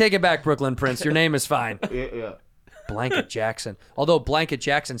handsome back. guy. I take it back, Brooklyn Prince. Your name is fine. Yeah. Blanket Jackson. Although Blanket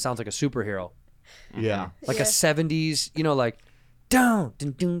Jackson sounds like a superhero. Yeah. Like a 70s, like down,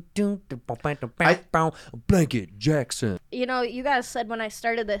 dun, dun, dun, dun, bow, bow, bow, bow, Blanket Jackson. You know, you guys said when I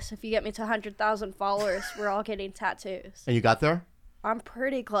started this, if you get me to 100,000 followers, we're all getting tattoos. And you got there? I'm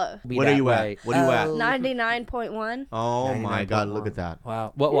pretty close. What are you at? What are you at? 99.1. Oh my God! Look at that.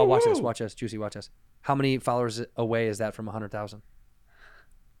 Wow. Well, watch this. Watch this. Juicy, watch this. How many followers away is that from 100,000?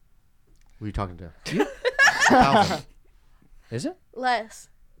 Who are you talking to? 1,000. Is it? Less.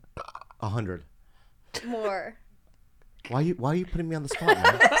 100. More. Why are you putting me on the spot,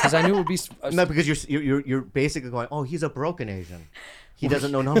 man? Because I knew it would be. No, because you're basically going, oh, he's a broken Asian. He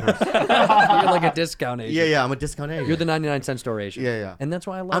doesn't know numbers. You're like a discount Asian. Yeah, I'm a discount Asian. You're the 99-cent store Asian. Yeah. And that's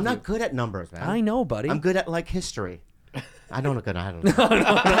why I love I'm you. not good at numbers, man. I know, buddy. I'm good at like history. I don't know.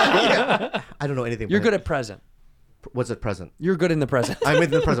 I don't know anything. You're good at present. What's at present? You're good in the present. I'm in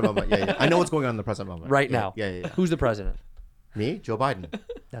the present moment. Yeah. I know what's going on in the present moment. Right Yeah, now. Yeah. Who's the president? Me? Joe Biden.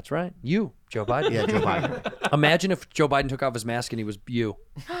 That's right. You, Joe Biden. Yeah, Joe Biden. Imagine if Joe Biden took off his mask and he was you.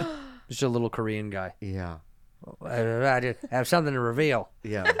 Just a little Korean guy. Yeah. I just have something to reveal.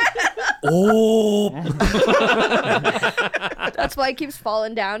 Yeah. Oh. That's why he keeps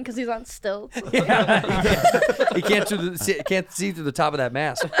falling down, because he's on stilts. He can't see through the top of that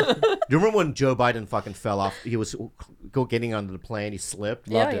mask. Do you remember when Joe Biden fucking fell off? He was getting onto the plane. He slipped.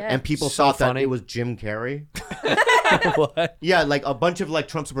 Loved it. And people So thought funny. that it was Jim Carrey. What? Yeah, like a bunch of like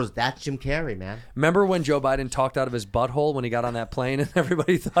Trump supporters. That's Jim Carrey, man. Remember when Joe Biden talked out of his butthole when he got on that plane and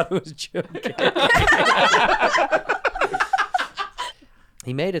everybody thought it was Jim Carrey?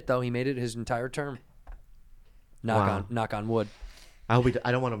 He made it though. He made it his entire term. Knock on wood. I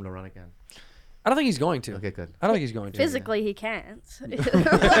don't want him to run again. I don't think he's going to. Okay, good. I don't think he's going to. Physically, he can't.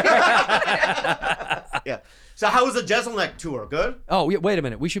 Yeah. So how was the Jeselnik tour? Good? Oh, yeah, wait a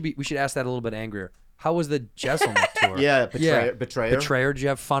minute. We should ask that a little bit angrier. How was the Jeselnik tour? Yeah, Betrayer. Betrayer. Did you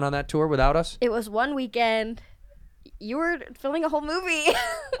have fun on that tour without us? It was one weekend. You were filming a whole movie.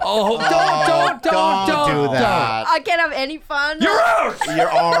 Oh, don't do that. I can't have any fun. You're ours.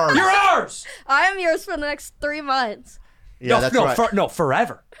 You're ours. You're ours. I am yours for the next 3 months. Yeah, that's right. No,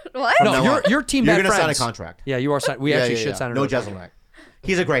 forever. What? No, you're team You're bad gonna friends. sign a contract. Yeah, you are. We actually should sign a No contract. Jeselnik.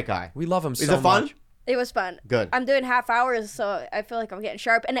 He's a great guy. We love him so Is it fun? much. It was fun. Good. I'm doing half hours, so I feel like I'm getting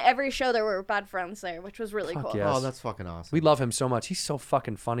sharp. And every show there were bad friends there, which was really cool. yes. Oh, that's fucking awesome. We love him so much. He's so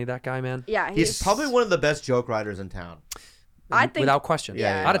fucking funny, that guy, man. Yeah, He's probably one of the best joke writers in town. I think Without question.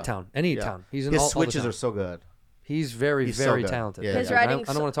 Yeah. Out of town. Any town. He's in His all the switches town. are so good. He's very, He's so very good. talented. Yeah, His yeah. I writing's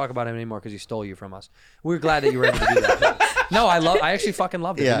don't want to talk about him anymore because he stole you from us. We're glad that you were able to do that. No, I actually fucking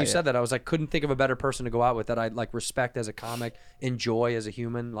loved it. Yeah, When you yeah. said that, I was like, couldn't think of a better person to go out with that I like respect as a comic, enjoy as a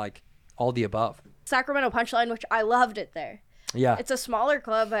human, like all the above. Sacramento Punchline, which I loved it there. Yeah. It's a smaller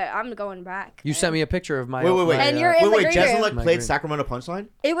club, but I'm going back. You sent me a picture of my. Wait. And you're in the green room. Jeselnik My played green- Sacramento Punchline?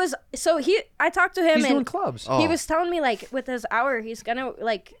 It was I talked to him He's and doing clubs. Oh. he was telling me like with his hour he's gonna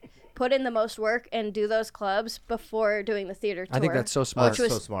like put in the most work and do those clubs before doing the theater tour. I think that's so smart.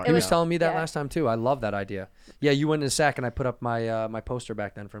 That's so smart. He was Yeah. telling me that yeah. last time too. I love that idea. Yeah, you went into SAC and I put up my my poster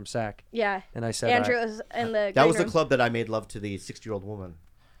back then from SAC. Yeah. And I said Andrew was in the That was green the room. club that I made love to the 60-year-old woman.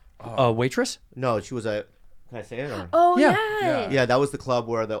 A waitress? No, she was a. Can I say it? Or? Oh Yeah. yeah. Yeah, that was the club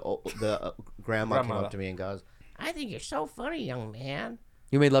where the grandma came Grandmother. up to me and goes, "I think you're so funny, young man."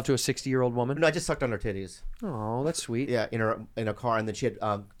 You made love to a 60-year-old woman? No, I just sucked on her titties. Oh, that's sweet. Yeah, in a car, and then she had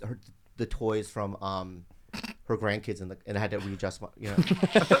the toys from her grandkids, and I had to readjust my,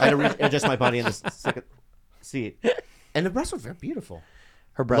 I had to readjust my body in the second seat, and the breasts were very beautiful.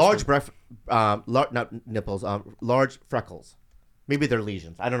 Her breasts, not nipples, large freckles. Maybe they're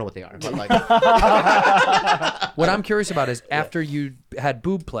lesions. I don't know what they are. But like, what I'm curious about is after you had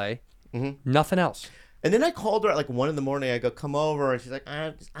boob play, nothing else. And then I called her at like 1 a.m. I go, come over, and she's like,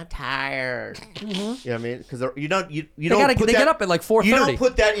 I'm tired. You know what I mean? Because you don't They get up at like 4:30. You don't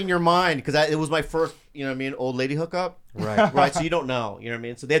put that in your mind because it was my first, old lady hookup. Right. Right. So you don't know. You know what I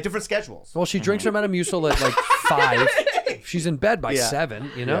mean? So they have different schedules. Well, she drinks her Metamucil at like 5. She's in bed by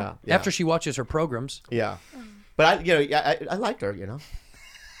 7. Yeah. After she watches her programs. Yeah. But I liked her. You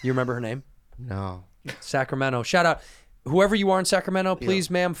remember her name? No. Sacramento. Shout out. Whoever you are in Sacramento,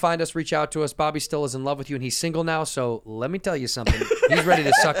 please, ma'am, find us, reach out to us. Bobby still is in love with you, and he's single now, so let me tell you something. He's ready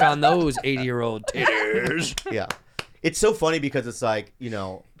to suck on those 80-year-old titties. Yeah. It's so funny because it's like,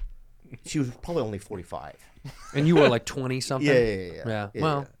 she was probably only 45. And you were like 20-something? Yeah.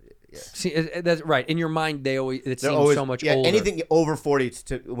 Well, see, that's right. In your mind, it seems so much older. Anything over 40,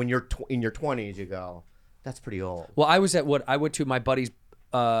 when you're in your 20s, you go, that's pretty old. Well, I went to my buddy's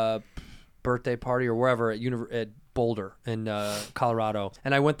birthday party or wherever at Boulder in Colorado,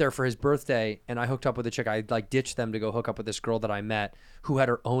 and I went there for his birthday, and I hooked up with a chick. I like ditched them to go hook up with this girl that I met who had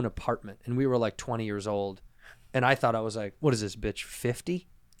her own apartment, and we were like 20 years old, and I thought, I was like, what is this bitch, 50?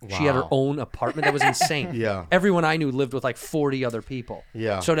 Wow. She had her own apartment. That was insane. Yeah. Everyone I knew lived with like 40 other people.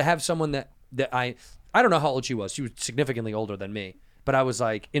 Yeah. So to have someone that I don't know how old she was. She was significantly older than me, but I was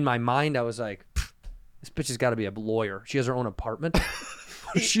like, in my mind, I was like, this bitch has got to be a lawyer. She has her own apartment.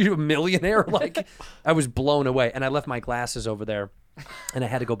 Is she a millionaire? Like, I was blown away. And I left my glasses over there, and I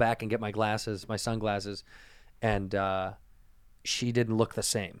had to go back and get my sunglasses. And she didn't look the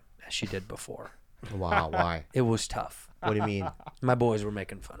same as she did before. Wow, why? It was tough. What do you mean? My boys were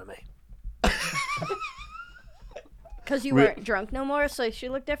making fun of me. Because you weren't drunk no more, so she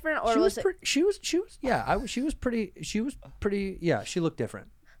looked different, or she was pretty. Yeah, she looked different.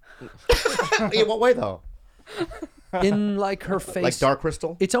 In what way though? In like her face, like dark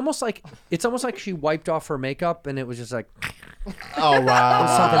crystal. It's almost like she wiped off her makeup, and it was just like, oh wow,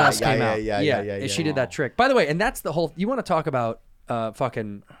 something else came out. Yeah. She did that trick. By the way, and that's the whole. You want to talk about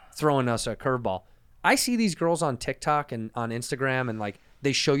fucking throwing us a curveball? I see these girls on TikTok and on Instagram, and like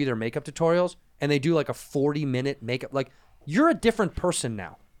they show you their makeup tutorials, and they do like a 40-minute makeup. Like, you're a different person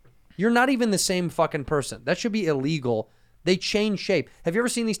now. You're not even the same fucking person. That should be illegal. They change shape. Have you ever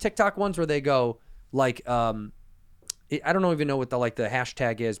seen these TikTok ones where they go like, I don't even know what the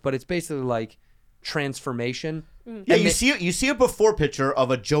hashtag is, but it's basically like transformation. Yeah, you see a before picture of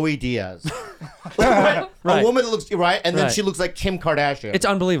a Joey Diaz, right? A woman that looks right, and then she looks like Kim Kardashian. It's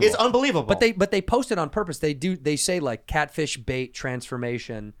unbelievable. It's unbelievable. But they post it on purpose. They say like catfish bait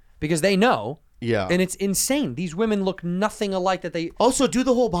transformation because they know. Yeah. And it's insane. These women look nothing alike. That they also do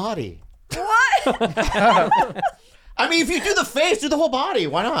the whole body. What? I mean, if you do the face, do the whole body.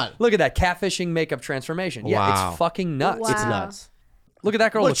 Why not? Look at that catfishing makeup transformation. Yeah, Wow. it's fucking nuts. Wow. It's nuts. Look at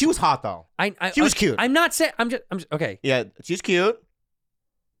that girl. Look, she was hot though. She was cute. I'm not saying. I'm just okay. Yeah, she's cute.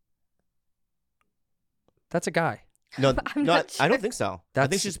 That's a guy. No, not I don't think so. I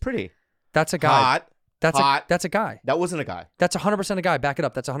think she's pretty. That's a guy. Hot. That's a guy. That wasn't a guy. That's 100% a guy. Back it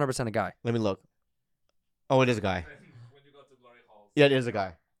up. That's 100% a guy. Let me look. Oh, it is a guy. Yeah, it is a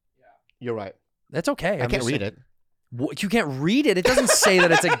guy. Yeah, you're right. That's okay. I can't read it. What, you can't read it? It doesn't say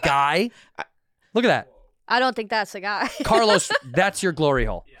that it's a guy. Look at that. I don't think that's a guy. Carlos, that's your glory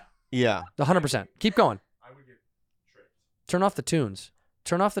hole. Yeah. 100%. Keep going. I would get tricked. Turn off the tunes.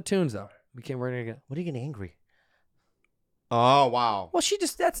 Turn off the tunes, though. We're gonna get. What are you getting angry? Oh wow. Well,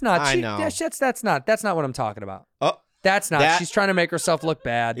 that's not. I know. That's not what I'm talking about. Oh, that's not. She's trying to make herself look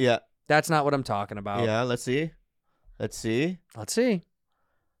bad. Yeah. That's not what I'm talking about. Yeah. Let's see. Let's see.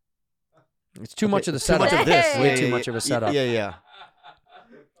 It's too much of the setup. Too much of this. Way too much of a setup. Yeah.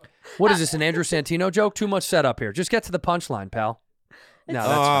 What is this, an Andrew Santino joke? Too much setup here. Just get to the punchline, pal. No,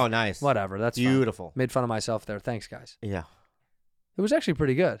 that's fine. Nice. Whatever. That's beautiful. Fine. Made fun of myself there. Thanks, guys. Yeah. It was actually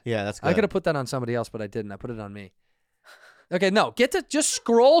pretty good. Yeah, that's good. I could have put that on somebody else, but I didn't. I put it on me. Okay, no. Just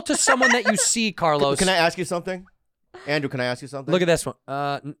scroll to someone that you see, Carlos. Can I ask you something? Andrew, can I ask you something? Look at this one.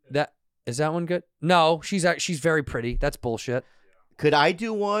 Is that one good? No, she's very pretty. That's bullshit. Could I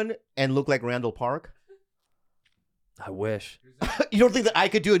do one and look like Randall Park? I wish. You don't think that I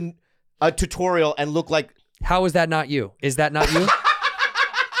could do a tutorial and look like... How is that not you? Is that not you?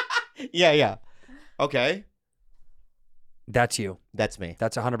 Yeah. Okay. That's you. That's me.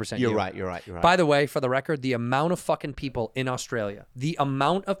 That's 100% you. You're right. You're right. You're right. By the way, for the record, the amount of fucking people in Australia,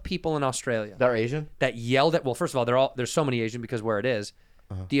 They're Asian? that yelled at, well, first of all, there's so many Asian because where it is.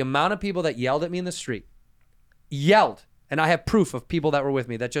 The amount of people that yelled at me in the street, and I have proof of people that were with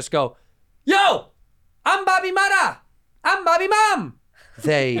me that just go, yo, I'm Bobby Mara. I'm Bobby Mom.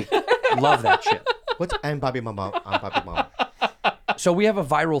 They love that shit. What's I'm Bobby Mama? I'm Bobby Mama. So we have a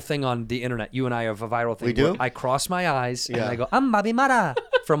viral thing on the internet. You and I have a viral thing. We do? Where I cross my eyes and Yeah. I go, I'm Bobby Mara.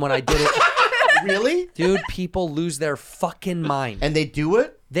 From when I did it. Really? Dude, people lose their fucking mind. And they do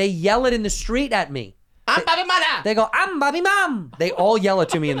it? They yell it in the street at me. I'm Bobby Mara. They go, I'm Bobby Mom. They all yell it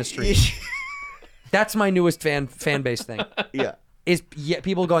to me in the street. That's my newest fan base thing. Yeah. Is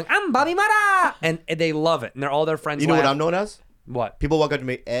people going, I'm Bobby Mara. And they love it. And they're all their friends. You know what laugh. I'm known as? What? People walk up to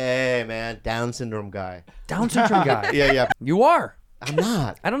me, hey, man, Down syndrome guy. Down syndrome guy. Yeah. You are. I'm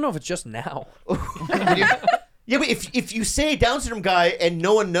not. I don't know if it's just now. Yeah, but if you say Down syndrome guy and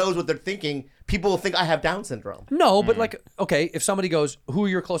no one knows what they're thinking, people will think I have Down syndrome. No, but like, okay, if somebody goes, who are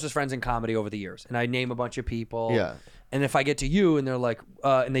your closest friends in comedy over the years? And I name a bunch of people. Yeah. And if I get to you and they're like,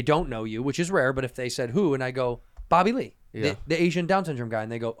 and they don't know you, which is rare, but if they said who, and I go, Bobby Lee, Yeah. the Asian Down syndrome guy,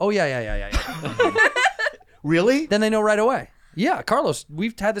 and they go, oh, yeah. Really? Then they know right away. Yeah, Carlos,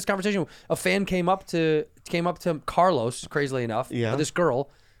 we've had this conversation. A fan came up to Carlos, crazily enough. Yeah. This girl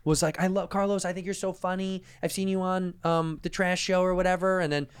was like, I love Carlos. I think you're so funny. I've seen you on the Trash Show or whatever.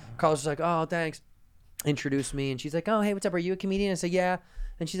 And then Carlos was like, oh, thanks. Introduced me. And she's like, oh, hey, what's up? Are you a comedian? I said, yeah.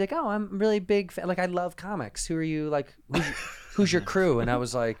 And she's like, oh, I'm really big fan. Like, I love comics. Who are you? Like, who's your crew? And I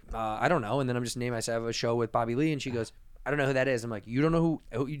was like, I don't know. And then I'm just naming. I said, I have a show with Bobby Lee. And she goes, I don't know who that is. I'm like, you don't know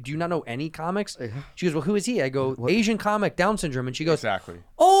who? Do you not know any comics? She goes, well, who is he? I go, Asian comic, Down syndrome. And she goes, Exactly.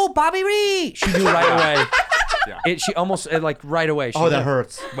 oh, Bobby Lee. She knew right away. Yeah. She almost like right away. She Oh, that knew.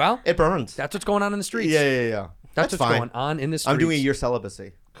 hurts. Well, It burns. that's what's going on in the streets. Yeah. That's what's fine. going on in the streets. I'm doing a year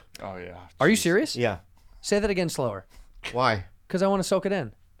celibacy. Oh yeah. Are you serious? Yeah. Say that again slower. Why? Because I want to soak it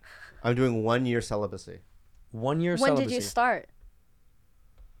in. I'm doing 1 year celibacy. 1 year When celibacy. did you start?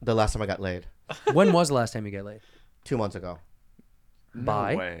 The last time I got laid. When was the last time you got laid? 2 months ago.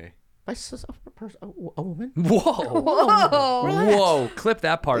 By? No way. By a woman? Whoa. Whoa. Whoa. Clip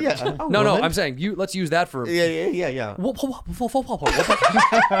that part. Yeah, a no, woman. I'm saying let's use that for. Yeah. Whoa.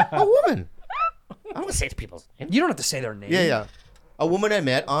 A woman. I don't want to say it to people. You don't have to say their name. Yeah. A woman I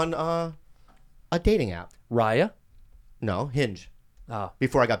met on a dating app. Raya? No, Hinge. Oh.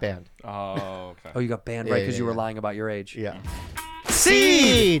 Before I got banned. Oh, okay. Oh, you got banned, right? Because you were yeah. lying about your age. Yeah.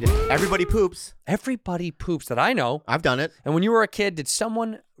 Seed! Everybody poops. Everybody poops that I know. I've done it. And when you were a kid, did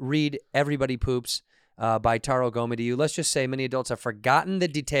someone read Everybody Poops by Taro Goma to you? Let's just say many adults have forgotten the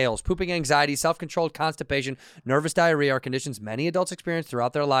details. Pooping anxiety, self-controlled constipation, nervous diarrhea are conditions many adults experience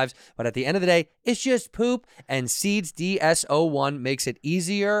throughout their lives. But at the end of the day, it's just poop. And Seed's DS-01 makes it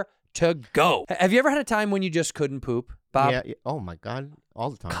easier to go. Have you ever had a time when you just couldn't poop, Bob? Yeah. Oh, my God. All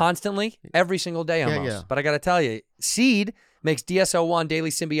the time. Constantly? Every single day almost. Yeah. But I got to tell you, Seed makes DS-01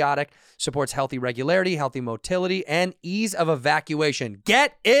 daily symbiotic, supports healthy regularity, healthy motility, and ease of evacuation.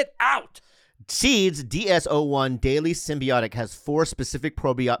 Get it out! Seed's DS-01 Daily Symbiotic has 4 specific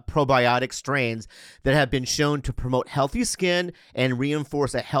probiotic strains that have been shown to promote healthy skin and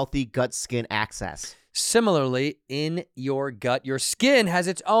reinforce a healthy gut-skin axis. Similarly, in your gut, your skin has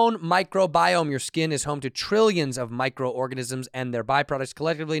its own microbiome. Your skin is home to trillions of microorganisms and their byproducts,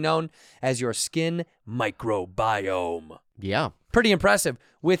 collectively known as your skin microbiome. Yeah. Pretty impressive.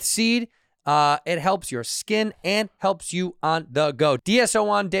 With Seed, it helps your skin and helps you on the go.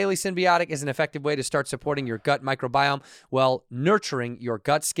 DS-01 Daily Symbiotic is an effective way to start supporting your gut microbiome while nurturing your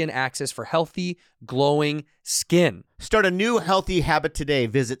gut-skin axis for healthy, glowing skin. Start a new healthy habit today.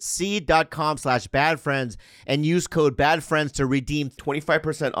 Visit seed.com/badfriends and use code badfriends to redeem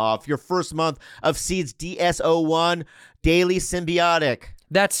 25% off your first month of Seed's DS-01 Daily Symbiotic.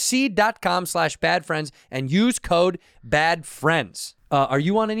 That's seed.com/badfriends and use code badfriends. Are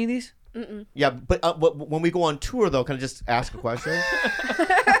you on any of these? Mm-mm. Yeah, but when we go on tour, though, can I just ask a question?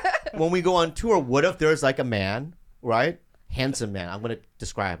 When we go on tour, what if there's like a man, right? Handsome man. I'm going to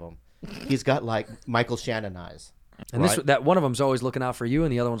describe him. He's got like Michael Shannon eyes. And right? that one of them's always looking out for you,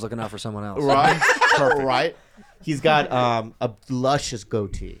 and the other one's looking out for someone else. Right? Right? He's got a luscious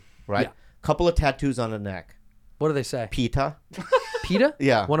goatee, right? Yeah. Couple of tattoos on the neck. What do they say? PETA. PETA?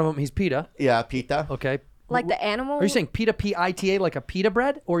 Yeah. One of them, he's PETA. Yeah, PETA. Okay. Like the animal? Are you saying PETA, P-I-T-A, like a pita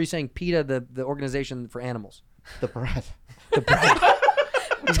bread? Or are you saying PETA, the organization for animals? The bread. The bread.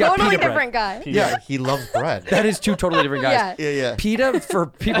 He's got Totally PETA different bread. guy. Yeah, he loves bread. That is 2 totally different guys. Yeah. PETA for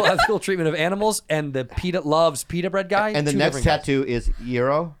people ethical treatment of animals, and the PETA loves pita bread guy. And the 2 next different guys. tattoo is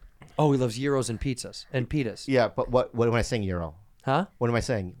Euro. Oh, he loves gyros and pizzas and pitas. Yeah, but what when I saying euro? Huh? What am I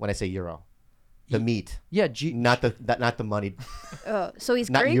saying when I say euro? The meat. Yeah, not the money. So he's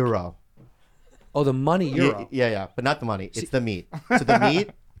not Greek? euro. Oh, the money euro. Yeah, but not the money. It's the meat. So the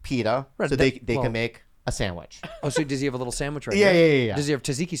meat, pita, so they well- can make a sandwich. Oh, so does he have a little sandwich right Yeah, here? yeah. Does he have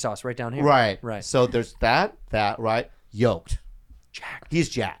tzatziki sauce right down here? Right. Right. So there's that, right? Yoked. Jacked. He's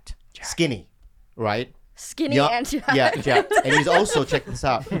jacked. Skinny, right? Skinny Yeah, and jacked. Yeah, jacked. And he's also, check this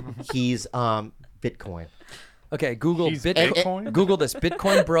out, he's Bitcoin. Okay, Google He's Bitcoin. Google this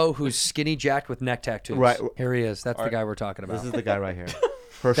Bitcoin bro who's skinny jacked with neck tattoos. Right. Here he is. That's the guy we're talking about. This is the guy right here.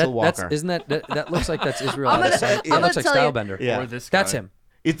 Herschel Walker. Isn't that looks like that's Israel? I'm gonna- That I'm looks like gonna tell you- Stylebender. Yeah. Or this guy. That's him.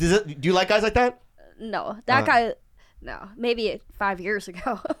 Do you like guys like that? No, that guy. No, maybe 5 years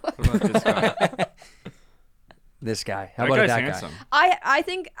ago. What about this guy? This guy. How That about guy's that handsome. I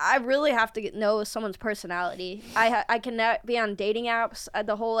think I really have to know someone's personality. I cannot be on dating apps.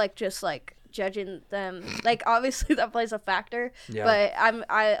 The whole just judging them. Like obviously that plays a factor. Yeah. But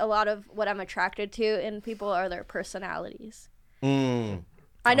a lot of what I'm attracted to in people are their personalities.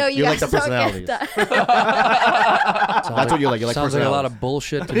 I know you like guys the don't personalities. get that. That's what you like. You like Sounds like a lot personalities. of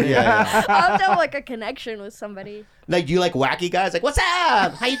bullshit to me. Yeah. I have to have a connection with somebody. Like, do you like wacky guys? Like, what's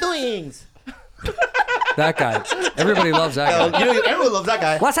up? How you doing? That guy. Everybody loves that guy. You know, everyone loves that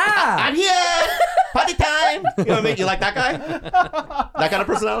guy. What's up? I'm here. Party time. You know what I mean? You like that guy? That kind of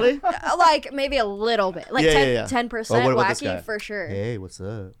personality? Like maybe a little bit. Like Yeah. 10% Oh, what about this wacky guy? for sure. Hey, what's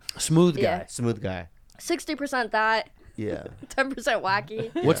up? Smooth guy. Yeah. Smooth guy. 60% that. Yeah. 10%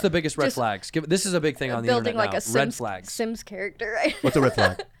 wacky. What's the biggest red Just flags? This is a big thing on the Building internet like now. a Red Sims, flags. Sims character, right? What's a red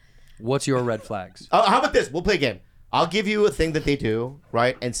flag? What's your red flags? How about this? We'll play a game. I'll give you a thing that they do,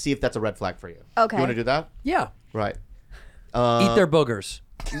 right? And see if that's a red flag for you. Okay. You want to do that? Yeah. Right. Eat their boogers.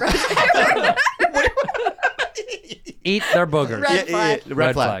 Eat their boogers. Red flag.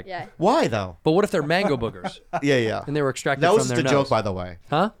 Red flag. Yeah. Why, though? But what if they're mango boogers? Yeah. And they were extracted That from was just their a joke, nose? by the way.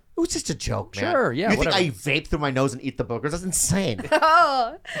 Huh? It was just a joke, man. Sure, yeah, You think whatever. I vape through my nose and eat the boogers? That's insane.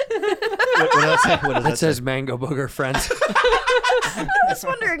 Oh. What does that say? What does That that say? says mango booger, friends. I was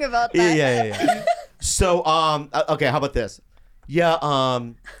wondering about that. Yeah. So, okay, how about this? Yeah,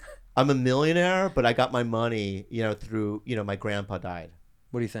 I'm a millionaire, but I got my money, through, my grandpa died.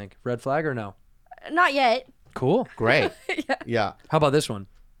 What do you think? Red flag or no? Not yet. Cool. Great. Yeah. How about this one?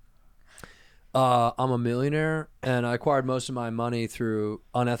 I'm a millionaire and I acquired most of my money through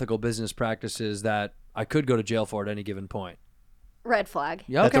unethical business practices that I could go to jail for at any given point. Red flag.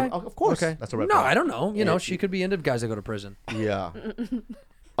 Yeah, okay. Of course. Okay. That's a red No, flag. I don't know. You know, she could be into guys that go to prison. Yeah.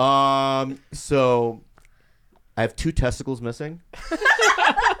 So I have 2 testicles missing.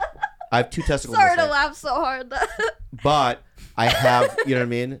 I have 2 testicles Sorry missing. to laugh so hard. But I have, you know what I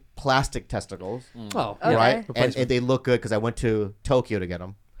mean? Plastic testicles. Oh, Okay. Right? Replacement. And they look good because I went to Tokyo to get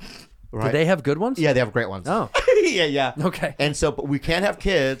them. Right? Do they have good ones? Yeah, they have great ones. Oh. yeah. Okay. And so, but we can't have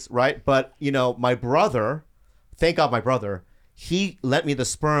kids, right? But, my brother, thank God my brother, he lent me the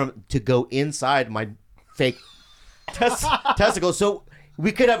sperm to go inside my fake testicles so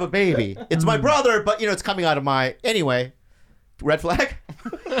we could have a baby. It's my brother, but, it's coming out of my... Anyway, red flag?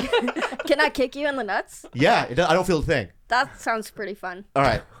 Can I kick you in the nuts? Yeah, I don't feel a thing. That sounds pretty fun. All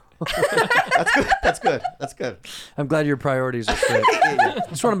right. That's good. I'm glad your priorities are straight.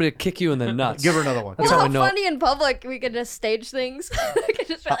 Just want me to kick you in the nuts. Give her another one. That's Well, how I know. funny in public. We could just stage things. We could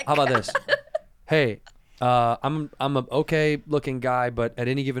just be like, How about this? Hey, I'm an okay looking guy, but at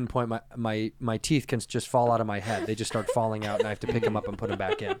any given point, my teeth can just fall out of my head. They just start falling out, and I have to pick them up and put them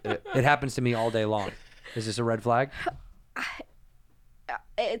back in. It happens to me all day long. Is this a red flag?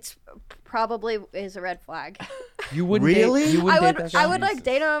 It's probably is a red flag. You wouldn't Really? Date, you wouldn't date that guy? I would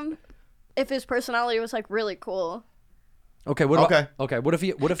date him if his personality was really cool. Okay. What about, okay. What if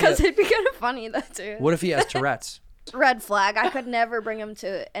he? Because it'd be kind of funny that too. What if he has Tourette's? Red flag. I could never bring him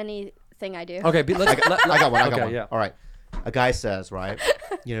to anything I do. Okay. I got one. Okay, yeah. All right. A guy says, right?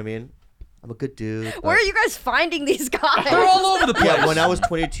 You know what I mean? I'm a good dude. Where are you guys finding these guys? They're all over the place. Yeah, when I was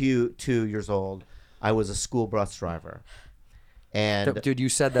 22 years old, I was a school bus driver. And Dude, you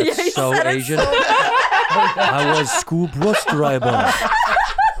said that Yeah, you so said it Asian. so I was school bus driver.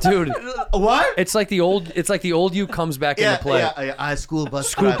 Dude, what? it's like the old you comes back into play. Yeah, I school bus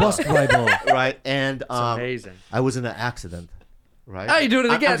School driver. bus driver. Right, and amazing. I was in an accident. Right. Oh, you doing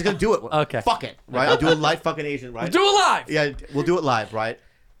it again? I'm just gonna do it. Okay. Fuck it. Right. I'll do it live. Fucking Asian. Right. We'll do it live. Yeah, we'll do it live. Right.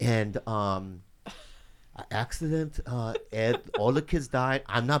 And accident. Ed, all the kids died.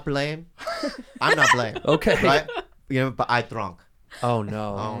 I'm not blamed. Okay. Right. But I drunk. Oh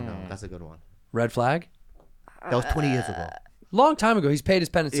no. Oh no, that's a good one. Red flag? That was 20 years ago. Long time ago. He's paid his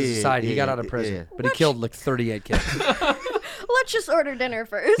penance to Yeah, society. He got yeah, out of prison, yeah. but he killed like 38 kids. Let's just order dinner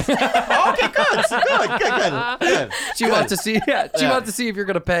first. Okay, good. She wants to see. Yeah, she wants to see if you're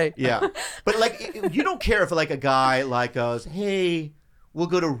gonna pay. Yeah, but like you don't care if like a guy like goes, hey, we'll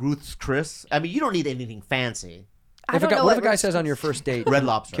go to Ruth's Chris. I mean, you don't need anything fancy. What if a guy says on your first date, Red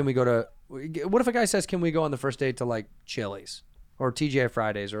Lobster? Can we go to? What if a guy says, can we go on the first date to like Chili's or TGI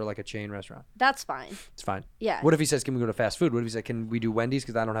Fridays or like a chain restaurant? That's fine. It's fine. Yeah. What if he says, can we go to fast food? What if he said, can we do Wendy's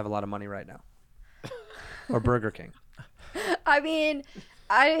because I don't have a lot of money right now, or Burger King? I mean,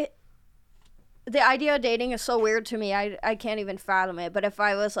 the idea of dating is so weird to me. I can't even fathom it. But if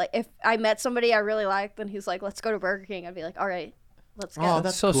I met somebody I really liked, and he's like, let's go to Burger King, I'd be like, all right, let's go. Oh,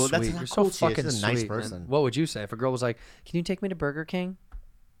 that's so cool. sweet. That's You're so cool. fucking She's a nice sweet, person. man. What would you say if a girl was like, can you take me to Burger King?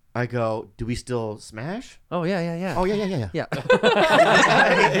 I go, do we still smash? Oh yeah. Oh yeah. Yeah.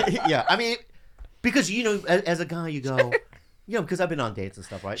 Yeah. I mean, because as a guy, you go, because I've been on dates and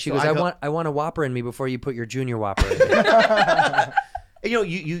stuff, right? She So goes, I want a Whopper in me before you put your Junior Whopper in me. And,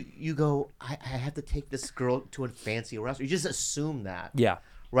 you go, I have to take this girl to a fancy restaurant. You just assume that. Yeah.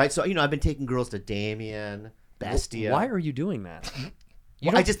 Right. So I've been taking girls to Damien, Bestia. Why are you doing that?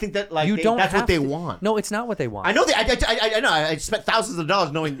 Well, I just think that that's what they want. No, it's not what they want. I know I know. I spent thousands of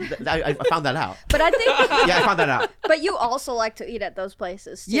dollars knowing that I found that out. But I think. Yeah, I found that out. But you also like to eat at those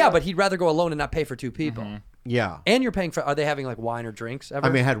places, too. Yeah, but he'd rather go alone and not pay for two people. Mm-hmm. Yeah. And you're paying for. Are they having like wine or drinks ever? I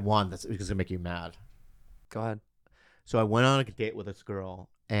mean, I had one that's because it'll make you mad. Go ahead. So I went on a date with this girl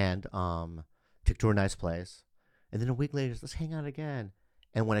and took her to a nice place, and then a week later, let's hang out again.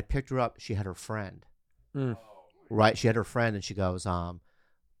 And when I picked her up, she had her friend. Mm. Right, she had her friend, and she goes,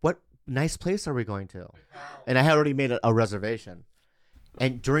 "What nice place are we going to?" And I had already made a reservation.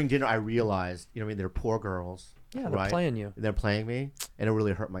 And during dinner, I realized, they're poor girls. Yeah, they're right? playing you. They're playing me, and it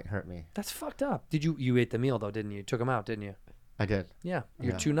really might hurt me. That's fucked up. Did you ate the meal though? Didn't you? You took them out, didn't you? I did. Yeah,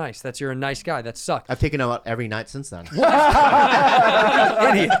 you're Yeah. too nice. You're a nice guy. That sucks. I've taken them out every night since then.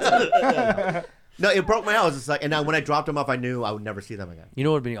 Idiot. No, it broke my heart. It's like, and when I dropped them off, I knew I would never see them again. You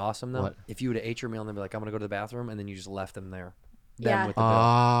know what would be awesome though? What? If you would have ate your meal and then be like, I'm gonna go to the bathroom, and then you just left them there. Yeah. Them with the bill.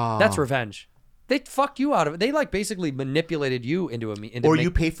 Oh. That's revenge. They fucked you out of it. They like basically manipulated you into you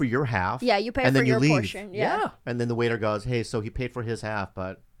pay for your half. Yeah, you pay and for then you your leave. portion. Yeah. And then the waiter goes, "Hey, so he paid for his half,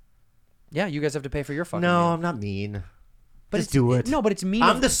 but Yeah, you guys have to pay for your fucking no, meal. I'm not mean. But Just do it. No, but it's mean.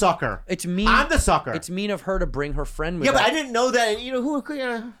 I'm the sucker. It's mean. I'm the sucker. It's mean of her to bring her friend with Yeah, her. but I didn't know that.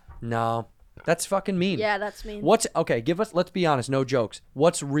 Who? No, that's fucking mean. Yeah, that's mean. Okay? Let's be honest. No jokes.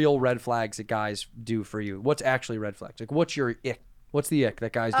 What's real red flags that guys do for you? What's actually red flags? Like, what's your ick? What's the ick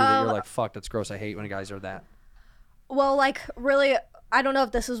that guys do that you're like, fuck, that's gross. I hate when guys are that. Well, like, really, I don't know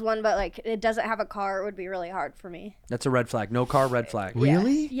if this is one, but like, it doesn't have a car. It would be really hard for me. That's a red flag. No car, red flag.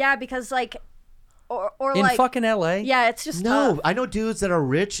 Really? Yeah, because like, or In like fucking LA? Yeah, it's just No, tough. I know dudes that are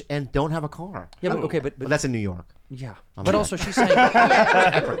rich and don't have a car. Yeah, but okay, but Well, that's in New York. yeah. I'm But not- also, she's saying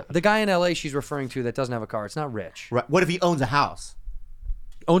the guy in LA she's referring to that doesn't have a car. It's not rich. Right. What if he owns a house?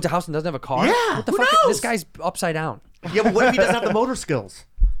 Owns a house and doesn't have a car. Yeah, What the who fuck? knows? This guy's upside down. Yeah, but what if he doesn't have the motor skills?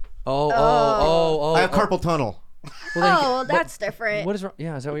 Oh. I have carpal tunnel. Well, that's different. What is wrong?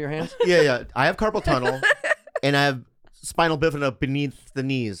 Yeah, is that what your hands? Yeah. I have carpal tunnel, and I have spinal bifida beneath the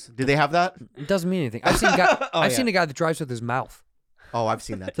knees. Do they have that? It doesn't mean anything. I've seen a guy that drives with his mouth. Oh, I've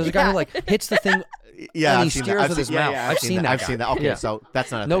seen that. There's a guy who like hits the thing. Yeah, and he I've seen that. steers I've with his seen- mouth. yeah, I've seen that. I've seen that. Okay, Yeah. so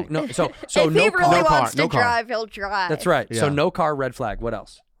that's not a No, thing. no. So if no he really car. wants to drive, he'll drive. That's right. So Yeah. no car, red flag. What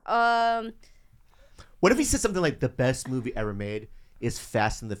else? What if he said something like the best movie ever made is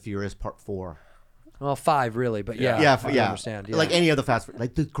Fast and the Furious Part 4? Well, 5 really, but yeah, Yeah, I understand. Yeah. Like any other Fast,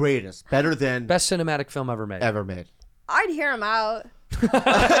 like the greatest, better than best cinematic film ever made. ever made. I'd hear him out.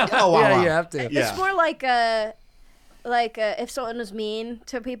 Oh wow, Yeah, wow. you have to. Yeah. It's more like if someone is mean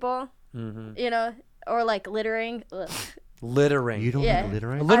to people, or like littering. Ugh. Littering. You don't Yeah. like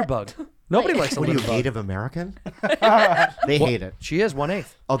littering? A litter bug. Nobody likes a What are litter you, bug. Native American? They hate it. She is 1/8.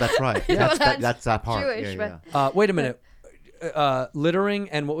 Oh, that's right. Well, That's that part. Jewish, Yeah. Wait a minute. Littering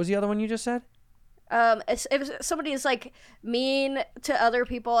and what was the other one you just said? If somebody is like mean to other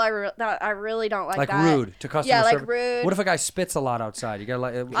people, I really don't like Like that. rude to customer Yeah, like service. rude. What if a guy spits a lot outside? You gotta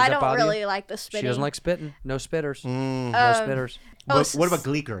like. Does I that don't bother you? really like the spitting. She doesn't like spitting. No spitters. Mm. No spitters. What about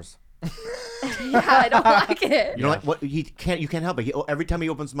gleekers? Yeah, I don't like it. You know what? You can't help it. Every time he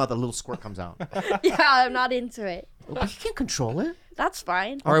opens his mouth, a little squirt comes out. Yeah, I'm not into it. But you can't control it. That's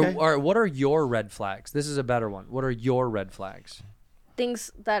fine. All right. What are your red flags? This is a better one. What are your red flags?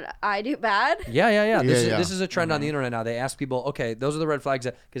 Things that I do bad. Yeah. This Yeah. is a trend on the internet now. They ask people, okay, those are the red flags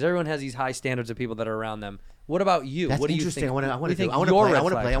because everyone has these high standards of people that are around them. What about you? That's what do you interesting. think? I wanna what do you think play. your red I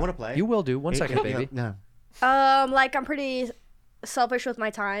wanna flags play. I are? wanna play. You will do. One second, baby. No. Like I'm pretty selfish with my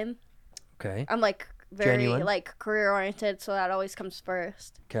time. Okay. I'm like very Genuine. like career oriented, so that always comes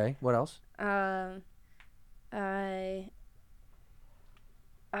first. Okay. What else?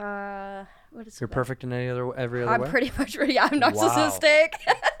 What is You're that? perfect in every other I'm way. pretty much I'm narcissistic.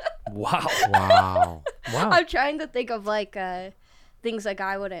 Wow. Wow. Wow. I'm trying to think of like things a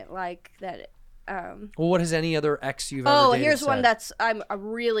guy wouldn't like that. Well, what has any other ex you've ever Oh, dated here's one said? that's I'm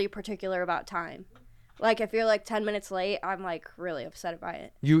really particular about time. Like if you're like 10 minutes late, I'm like really upset about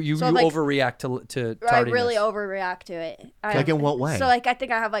it. You So, like, overreact to tardiness. I really overreact to it. Like in what way? So like I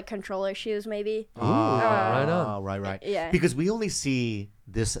think I have like control issues maybe. right on. Right. Yeah. Because we only see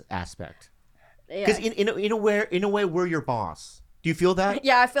this aspect. Yeah. Because in a way, we're your boss. Do you feel that?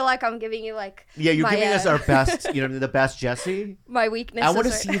 Yeah, I feel like I'm giving you like Yeah, you're my, giving us our best, the best Jesse. my weaknesses. I want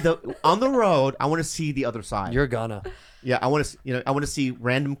to see on the road. I want to see the other side. You're gonna. Yeah, I want to, I want to see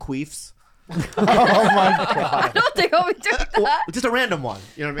random queefs. Oh my god. I don't think I'll be doing that. Just a random one.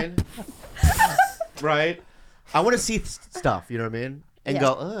 You know what I mean? Right? I want to see stuff. You know what I mean? And Yeah.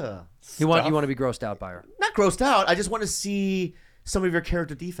 go, ugh. You want to be grossed out by her. Not grossed out. I just want to see some of your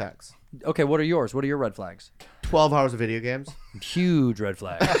character defects. Okay, what are yours? What are your red flags? 12 hours of video games. Huge red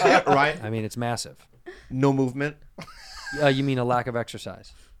flag. Right? I mean, it's massive. No movement. You mean a lack of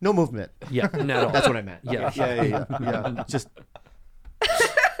exercise? No movement. Yeah, no. That's what I meant. Yeah. Yeah. Just.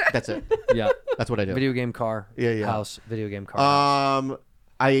 That's it. Yeah. That's what I do. Video game car. Yeah. House. Video game car. House.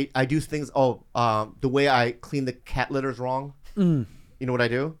 I do things. The way I clean the cat litter's wrong. You know what I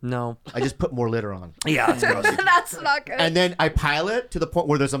do? No. I just put more litter on. Yeah, that's gross. That's not good. And then I pile it to the point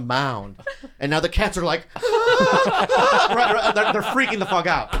where there's a mound, and now the cats are like, right, they're freaking the fuck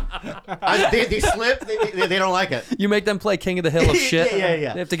out. They slip. They don't like it. You make them play King of the Hill of shit.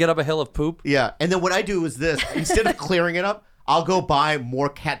 Yeah. They have to get up a hill of poop. Yeah, and then what I do is this: instead of clearing it up, I'll go buy more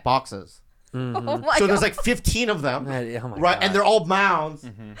cat boxes. Oh my So God. there's like 15 of them, Oh my right? God. And they're all mounds,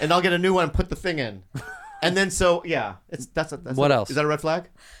 and I'll get a new one and put the thing in. And then that's What else? Is that a red flag?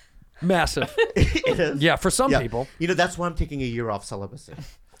 Massive. It is. Yeah, for some Yeah. people. That's why I'm taking a year off celibacy.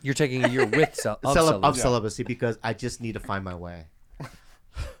 You're taking a year with Of celibacy. celibacy because I just need to find my way.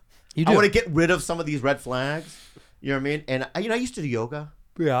 You do. I want to get rid of some of these red flags. You know what I mean? And I used to do yoga.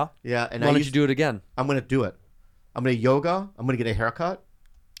 Yeah. Yeah. And Why don't you do it again? I'm gonna do it. I'm gonna yoga. I'm gonna get a haircut,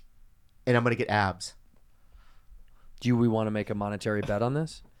 and I'm gonna get abs. Do we want to make a monetary bet on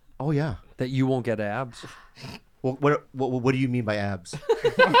this? Oh yeah. That you won't get abs? Well, what do you mean by abs?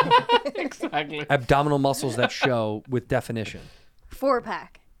 Exactly. Abdominal muscles that show with definition.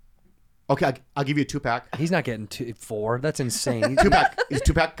 4-pack. Okay, I'll give you a 2-pack. He's not getting 4. That's insane. 2-pack. Is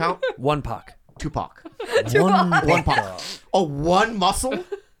 2-pack count? 1-pack. 2-pack. 1-pack. Oh, one muscle?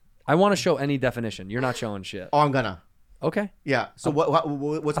 I want to show any definition. You're not showing shit. Oh, I'm gonna. Okay. Yeah. So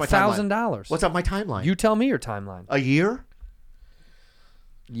what's my timeline? $1,000. What's up my timeline? You tell me your timeline. A year?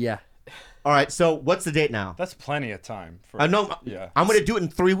 Yeah. All right. So what's the date now? That's plenty of time. No. Yeah. I'm gonna do it in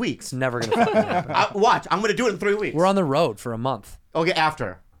 3 weeks. It's never gonna fucking happen. Watch. I'm gonna do it in 3 weeks. We're on the road for a month. Okay.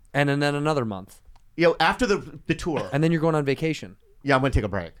 After. And then another month. After the tour. And then you're going on vacation. Yeah, I'm gonna take a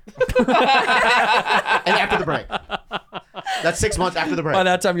break. And after the break. That's 6 months after the break. By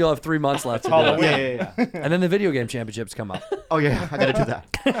that time, you'll have 3 months left to do it. Yeah. And then the video game championships come up. Oh yeah, I gotta do that.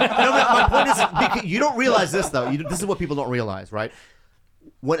 No, my point is, because you don't realize this though. This is what people don't realize, right?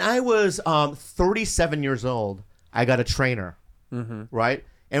 When I was 37 years old, I got a trainer, right?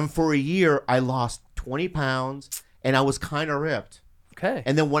 And for a year, I lost 20 pounds, and I was kind of ripped. Okay.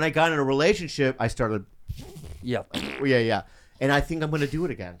 And then when I got in a relationship, I started. Yeah. Yeah. And I think I'm gonna do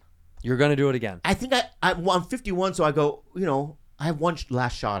it again. You're going to do it again. I think I'm 51, so I go. I have one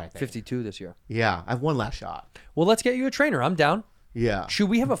last shot. I think 52 this year. Yeah, I have one last shot. Well, let's get you a trainer. I'm down. Yeah. Should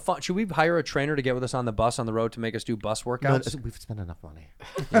we hire a trainer to get with us on the bus on the road to make us do bus workouts? No, we've spent enough money.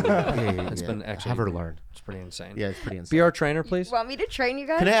 It's been actually. Have her learned. It's pretty insane. Yeah, it's pretty insane. Be our trainer, please. Want me to train you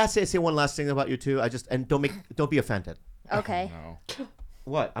guys? Can I say one last thing about you two? Don't be offended. Okay. No.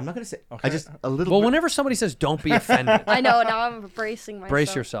 What? I'm not gonna say. Okay. I just a little. Well, bit. whenever somebody says "don't be offended," I know. Now I'm bracing myself.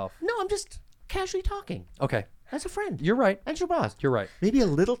 brace yourself. No, I'm just casually talking Okay, as a friend. you're right. And your boss. You're right. Maybe a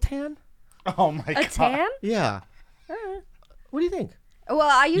little tan. Oh my god. A tan? Yeah. What do you think? Well,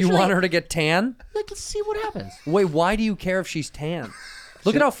 I You usually. want her to get tan? Let's see what happens. Wait, why do you care if she's tan?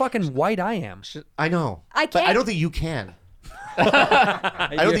 Look at how fucking white I am. I know. I But I can't- don't think you can. I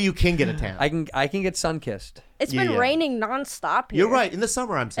don't think you can get a tan. I can get sun kissed. It's Yeah, been yeah. raining nonstop here. You're right. In the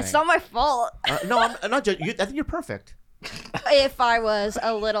summer, I'm saying. It's not my fault. No, I'm not judging. I think you're perfect. If I was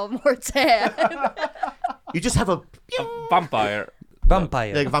a little more tan. You just have a Vampire.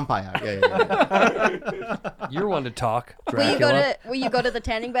 Vampire. like vampire. Yeah. You're one to talk. Will Dracula. you go to the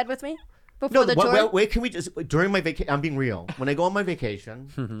tanning bed with me before No, the tour? wait. Can we just during my vacation? I'm being real. When I go on my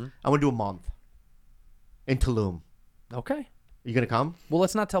vacation, I want to do a month. In Tulum. Okay. You gonna come? Well,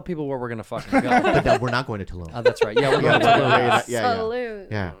 let's not tell people where we're gonna fucking go. But no, we're not going to Tulum. Oh, that's right. Yeah, we're going to Tulum.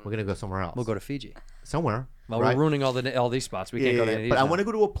 Yeah, we're gonna go somewhere else. We'll go to Fiji. Somewhere. Well, right? we're ruining all these spots. We can't go to any of these. But I now. want to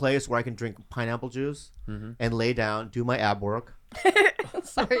go to a place where I can drink pineapple juice and lay down, do my ab work.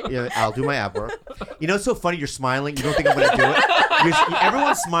 Sorry. Yeah, I'll do my ab work. You know, it's so funny. You're smiling. You don't think I'm gonna do it.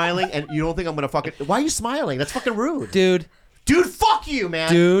 Everyone's smiling, and you don't think I'm gonna fucking. Why are you smiling? That's fucking rude, dude. Dude, fuck you,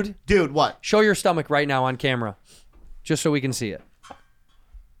 man. Dude, what? Show your stomach right now on camera, just so we can see it.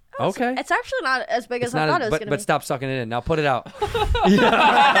 Okay. It's actually not as big as I thought it was going to be. But stop sucking it in. Now put it out. Oh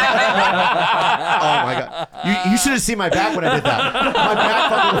my god! You should have seen my back when I did that.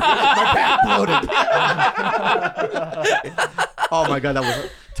 My back bloated. Oh my god, that was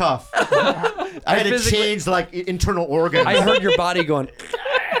tough. I had to change like internal organs. I heard your body going.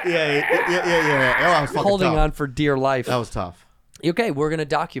 Yeah. Oh, I was fucking holding tough. on for dear life. That was tough. Okay, we're gonna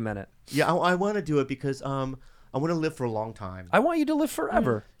document it. Yeah, I want to do it because I want to live for a long time. I want you to live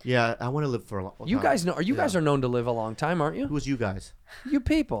forever. Yeah, I want to live for a long time. You guys know? You guys are known to live a long time, aren't you? Who's you guys? You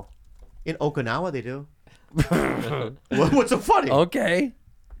people. In Okinawa, they do. What's so funny? Okay.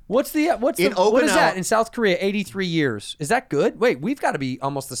 What is that in South Korea? 83 years. Is that good? Wait, we've got to be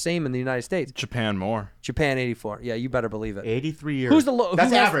almost the same in the United States. Japan more. Japan 84. Yeah, you better believe it. 83 years. Who's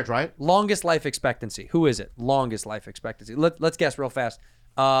That's average, right? Longest life expectancy. Who is it? Longest life expectancy. Let's guess real fast.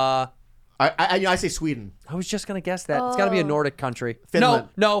 I say Sweden. I was just gonna guess that. It's got to be a Nordic country. Finland.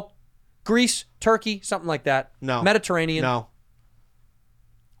 No. Greece, Turkey, something like that. No. Mediterranean. No.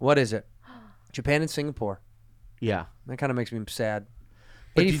 What is it? Japan and Singapore. Yeah. That kind of makes me sad.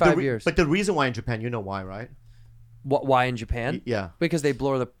 But 85 years. But the reason why in Japan, you know why, right? Why in Japan? Yeah. Because they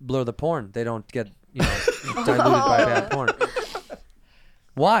blur the porn. They don't get diluted by bad porn.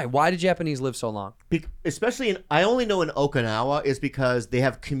 Why? Why do Japanese live so long? Especially I only know in Okinawa is because they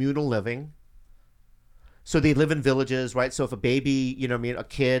have communal living. So they live in villages, right? So if a baby, a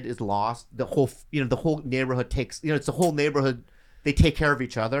kid is lost, the whole neighborhood takes, it's the whole neighborhood. They take care of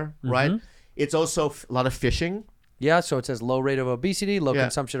each other, right? It's also a lot of fishing. Yeah, so it says low rate of obesity, low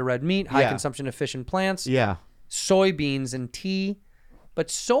consumption of red meat, high consumption of fish and plants. Yeah. Soybeans and tea. But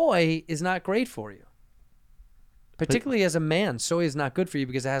soy is not great for you. Particularly as a man, soy is not good for you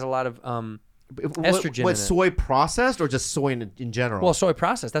because it has a lot of estrogen in it. Soy processed or just soy in general? Well, soy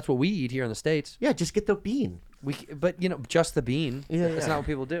processed. That's what we eat here in the States. Yeah, just get the bean. But just the bean. Yeah, That's not what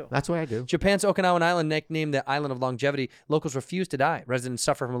people do. That's what I do. Japan's Okinawan island, nicknamed the Island of Longevity, locals refuse to die. Residents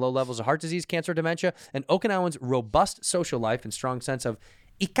suffer from low levels of heart disease, cancer, dementia, and Okinawans' robust social life and strong sense of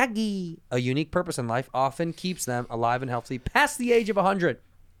ikagi, a unique purpose in life, often keeps them alive and healthy past the age of 100.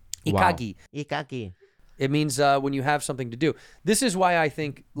 Ikagi. Wow. Ikagi. It means when you have something to do. This is why I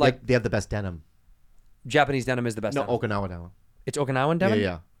think they have the best denim. Japanese denim is the best. No, denim. Okinawa denim. It's Okinawan denim?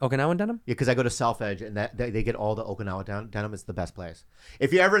 Yeah. Okinawan denim? Yeah, because I go to South Edge and they get all the Okinawa denim. It's the best place.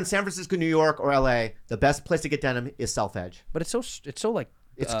 If you're ever in San Francisco, New York, or LA, the best place to get denim is South Edge. But it's so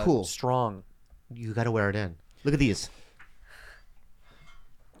it's cool, strong. You got to wear it in. Look at these.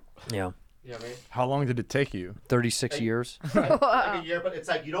 Yeah. Yeah, right. How long did it take you? 36 years. Like a year, but it's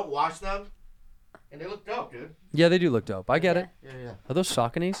like you don't wash them, and they look dope, dude. Yeah, they do look dope. I get it. Yeah. Are those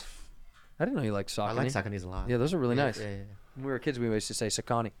Sauconys? I didn't know you liked Saucony. I like Sauconys a lot. Yeah, those are really nice. Yeah. When we were kids, we used to say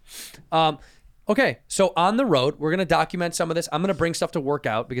Saucony. Okay, so on the road, we're going to document some of this. I'm going to bring stuff to work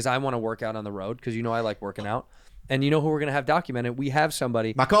out because I want to work out on the road because I like working out. And you know who we're going to have documented? We have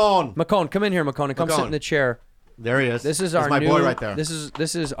somebody. Macone, come in here, Macone, and come sit in the chair. There he is. This is my new boy right there.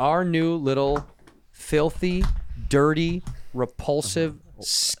 This is our new little filthy, dirty, repulsive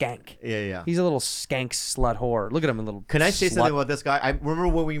skank. Yeah. He's a little skank slut whore. Look at him, a little. Can I say slut. something about this guy? I remember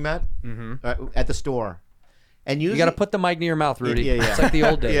when we met at the store, and you got to put the mic near your mouth, Rudy. Yeah. It's like the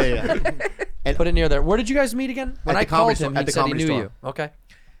old days. Yeah. And put it near there. Where did you guys meet again? When I called him, he said he knew you. Okay.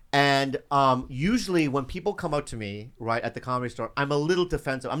 And usually when people come up to me, right, at the comedy store, I'm a little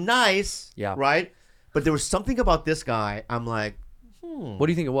defensive. I'm nice, right? But there was something about this guy. I'm like, What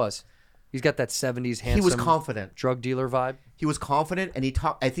do you think it was? He's got that 70s handsome. He was confident. Drug dealer vibe. He was confident, and he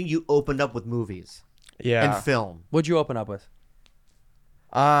talked. I think you opened up with movies. Yeah. And film. What'd you open up with?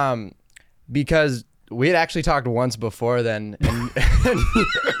 Because we had actually talked once before then, and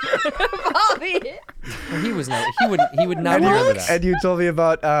Bobby. He was not. He would not remember that. And you told me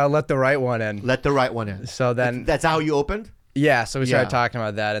about Let the Right One In. Let the Right One In. So then that's how you opened. Yeah, so we started talking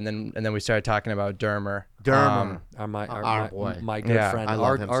about that, and then we started talking about Dermer. Our boy, my good friend, I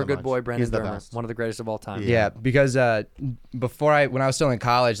love him our so good much. boy Brandon He's the Dermer, best. one of the greatest of all time. Yeah, because when I was still in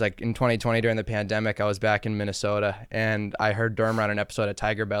college, like in 2020 during the pandemic, I was back in Minnesota, and I heard Dermer on an episode of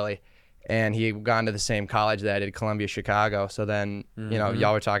Tiger Belly, and he had gone to the same college that I did, Columbia, Chicago. So then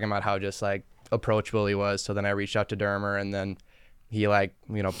y'all were talking about how just like approachable he was. So then I reached out to Dermer, and then he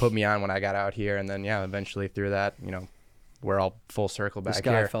put me on when I got out here, and then eventually through that, we're all full circle back This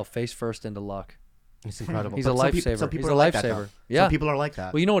guy here. fell face first into luck. It's incredible. He's a But lifesaver. some people He's a are like that, lifesaver. though. Yeah. Some people are like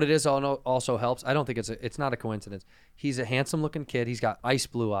that. Well, you know what it is also helps? I don't think it's not a coincidence. He's a handsome looking kid. He's got ice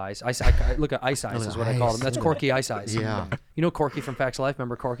blue eyes. I look at ice eyes is what I call him. That's Corky Ice Eyes. Yeah. You know Corky from Facts of Life?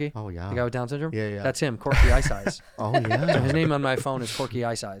 Remember Corky? Oh, yeah. The guy with Down syndrome? Yeah, yeah. That's him, Corky Ice Eyes. Oh, yeah. So his name on my phone is Corky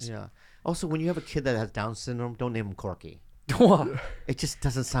Ice Eyes. Yeah. Also, when you have a kid that has Down syndrome, don't name him Corky. What? It just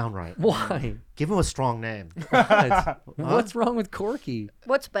doesn't sound right. Why? Give him a strong name. What's wrong with Corky?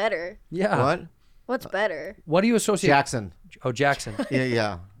 What's better? Yeah. What? What's better? What do you associate? Jackson. Oh, Jackson.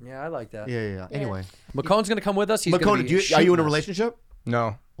 Yeah. Yeah, I like that. Yeah. Anyway. McCone's going to come with us. He's McCone, gonna be are you in a shooting us. relationship?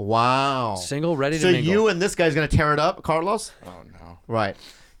 No. Wow. Single, ready to So mingle. you and this guy's going to tear it up, Carlos? Oh, no. Right.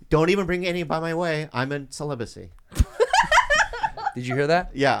 Don't even bring any by my way. I'm in celibacy. Did you hear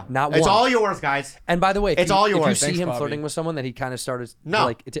that? Yeah. Not It's one. all yours, guys. And by the way, It's all if you yours. see Thanks, him Bobby. flirting with someone, that he kind of started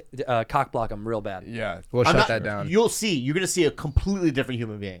No. cock block him real bad. Yeah. We'll I'm shut not- that down. You'll see. You're going to see a completely different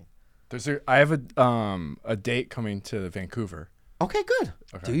human being. I have a date coming to Vancouver. Okay, good.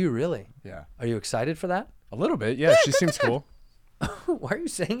 Do you really? Yeah. Are you excited for that? A little bit. Yeah. She seems cool. Why are you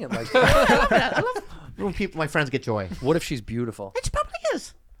saying it like that? I love when my friends get joy. What if she's beautiful? It probably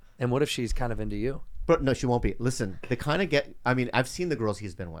is. And what if she's kind of into you? But no, she won't be. Listen, they kind of get. I mean, I've seen the girls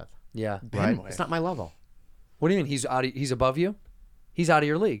he's been with. Yeah. Right? It's not my level. What do you mean? He's above you? He's out of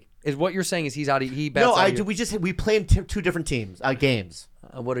your league. Is what you're saying? Is he's out of he bats No, out I of do. your- We play in two different teams, games.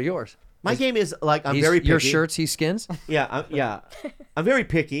 What are yours? My game is like I'm He's- very picky. your shirts he skins. Yeah. I'm very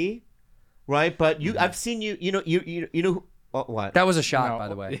picky, right? But I've seen you. You know. What? That was a shot, by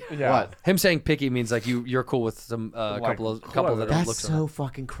the way. Yeah. What? Him saying picky means like you're cool with some couple that That's look so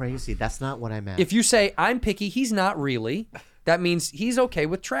fucking crazy. That's not what I meant. If you say I'm picky, he's not really. That means he's okay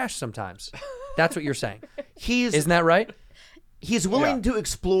with trash sometimes. That's what you're saying. Isn't that right? He's willing to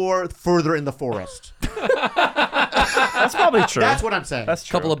explore further in the forest. That's probably true. That's what I'm saying. That's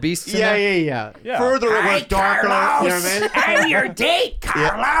true. Couple of beasts. in Yeah, there? yeah. Further it was darker. Carlos, You know what I mean? I'm your date,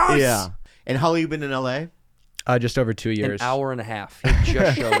 Carlos. Yeah. And how long have you been in LA? Just over 2 An years. hour and a half. He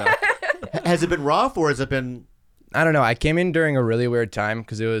just showed up. Has it been rough or has it been? I don't know. I came in during a really weird time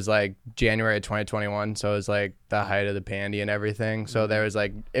because it was like January of 2021, so it was like the height of the pandy and everything. So there was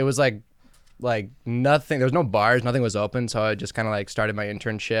it was like nothing. There was no bars, nothing was open. So I just kind of started my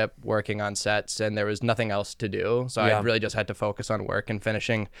internship, working on sets, and there was nothing else to do. So I really just had to focus on work and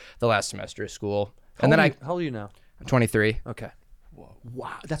finishing the last semester of school. How old are you now? I'm 23. Okay.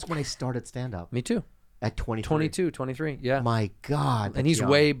 Wow, that's when I started stand up. Me too. At 23. 22, 23. Yeah. My God. And he's young.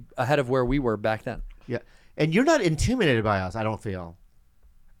 way ahead of where we were back then. Yeah. And you're not intimidated by us, I don't feel.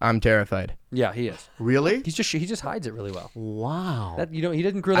 I'm terrified. Yeah, he is. Really? He just hides it really well. Wow. That he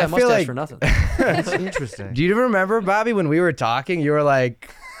didn't grow I that feel mustache like- for nothing. That's interesting. Do you remember, Bobby, when we were talking? You were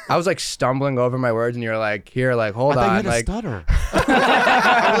like, I was stumbling over my words, and you were like, "Here, hold I on." thought you had a stutter. Look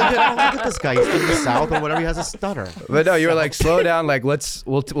at this guy. He's from the South or whatever. He has a stutter. But no, you were like, "Slow down.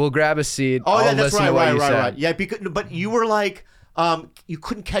 We'll grab a seat." Oh, I'll yeah, that's listen to right, what you said." right. Yeah, but you were like, you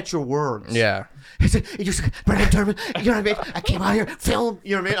couldn't catch your words. Yeah. You just, Brendan Turman, you know what I mean? I came out here, film,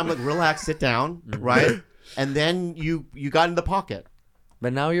 you know what I mean? I'm like, relax, sit down, right? And then you got in the pocket.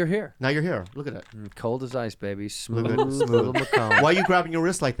 But now you're here. Now you're here. Look at it. Cold as ice, baby. Smooth, Look at it. little McCone. Why are you grabbing your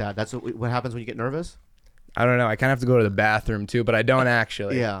wrist like that? That's what happens when you get nervous? I don't know. I kind of have to go to the bathroom too, but I don't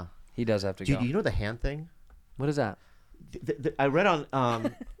actually. Yeah. He does have to Do go. you know the hand thing? What is that? I read on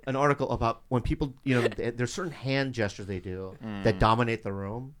an article about when people, there's certain hand gestures they do that dominate the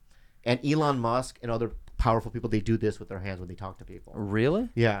room. And Elon Musk and other powerful people, they do this with their hands when they talk to people. Really?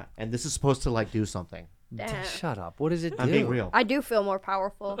 Yeah. And this is supposed to do something. Damn. Shut up. What does it do? I'm being real. I do feel more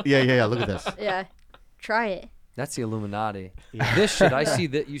powerful. Yeah. Look at this. Yeah. Try it. That's the Illuminati. This shit, I see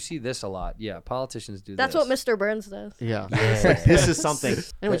that. You see this a lot. Yeah, politicians do That's this. what Mr. Burns does. Yeah. It's like, this is something.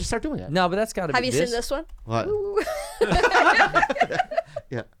 Anyway, just start doing it. No, but that's got to be Have you seen this one? What? Ooh.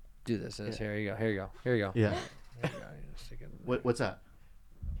 Yeah. Do this. Here you go. Here you go. Here you go. Yeah. Here you go. You just stick it- What's that?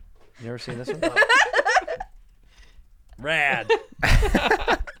 You ever seen this one? Rad.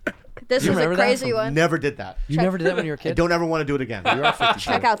 This You is a remember that? crazy one. Never did that. You never did that when you were a I kid? don't ever want to do it again. You are 52.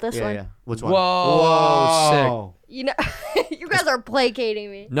 Check out this one. Yeah. Which one? Whoa, You know, you guys are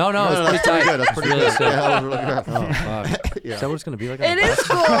placating me. No, No, it's pretty that's tight. pretty good. That's pretty really good. sick. Yeah, that was really good. Oh, fuck. Yeah. Is that what it's going to be like? It is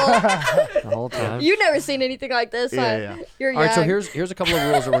cool. The whole time. You've never seen anything like this. Yeah, huh? yeah. You're All right, so young. here's a couple of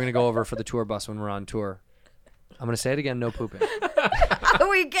rules that we're going to go over for the tour bus when we're on tour. I'm going to say it again, no pooping.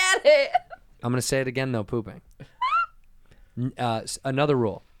 We get it. I'm going to say it again, no pooping. Another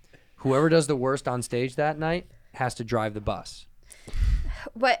rule. Whoever does the worst on stage that night has to drive the bus.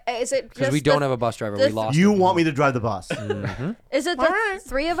 But is it Because just we don't have a bus driver. the- We lost You him. want me to drive the bus? Is it the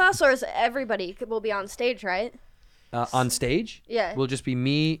three of us, or is it everybody will be on stage, right? On stage? Yeah. We'll just be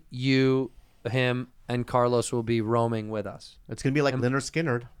me, you, him, and Carlos will be roaming with us. It's gonna be like Leonard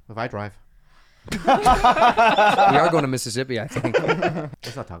Skinner if I drive. We are going to Mississippi, I think.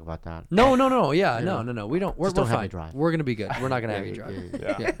 Let's not talk about that. No. Yeah, no. We don't. We're Just don't have fine. me drive. We're gonna be good. We're not gonna have you drive.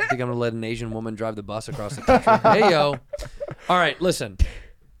 Yeah. Yeah. I think I'm gonna let an Asian woman drive the bus across the country. Hey yo. All right, listen.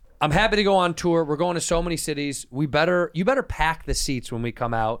 I'm happy to go on tour. We're going to so many cities. You better pack the seats when we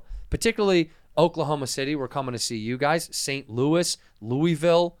come out, particularly Oklahoma City. We're coming to see you guys. St. Louis,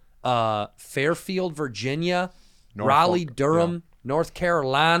 Louisville, Fairfield, Virginia, Raleigh, Durham, North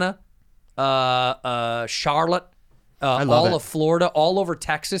Carolina, Charlotte, all of Florida, all over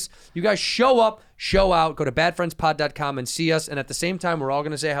Texas. You guys show up, show out, go to badfriendspod.com and see us. And at the same time, we're all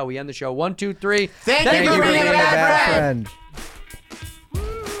going to say how we end the show. 1, 2, 3. Thank you for being a bad friend.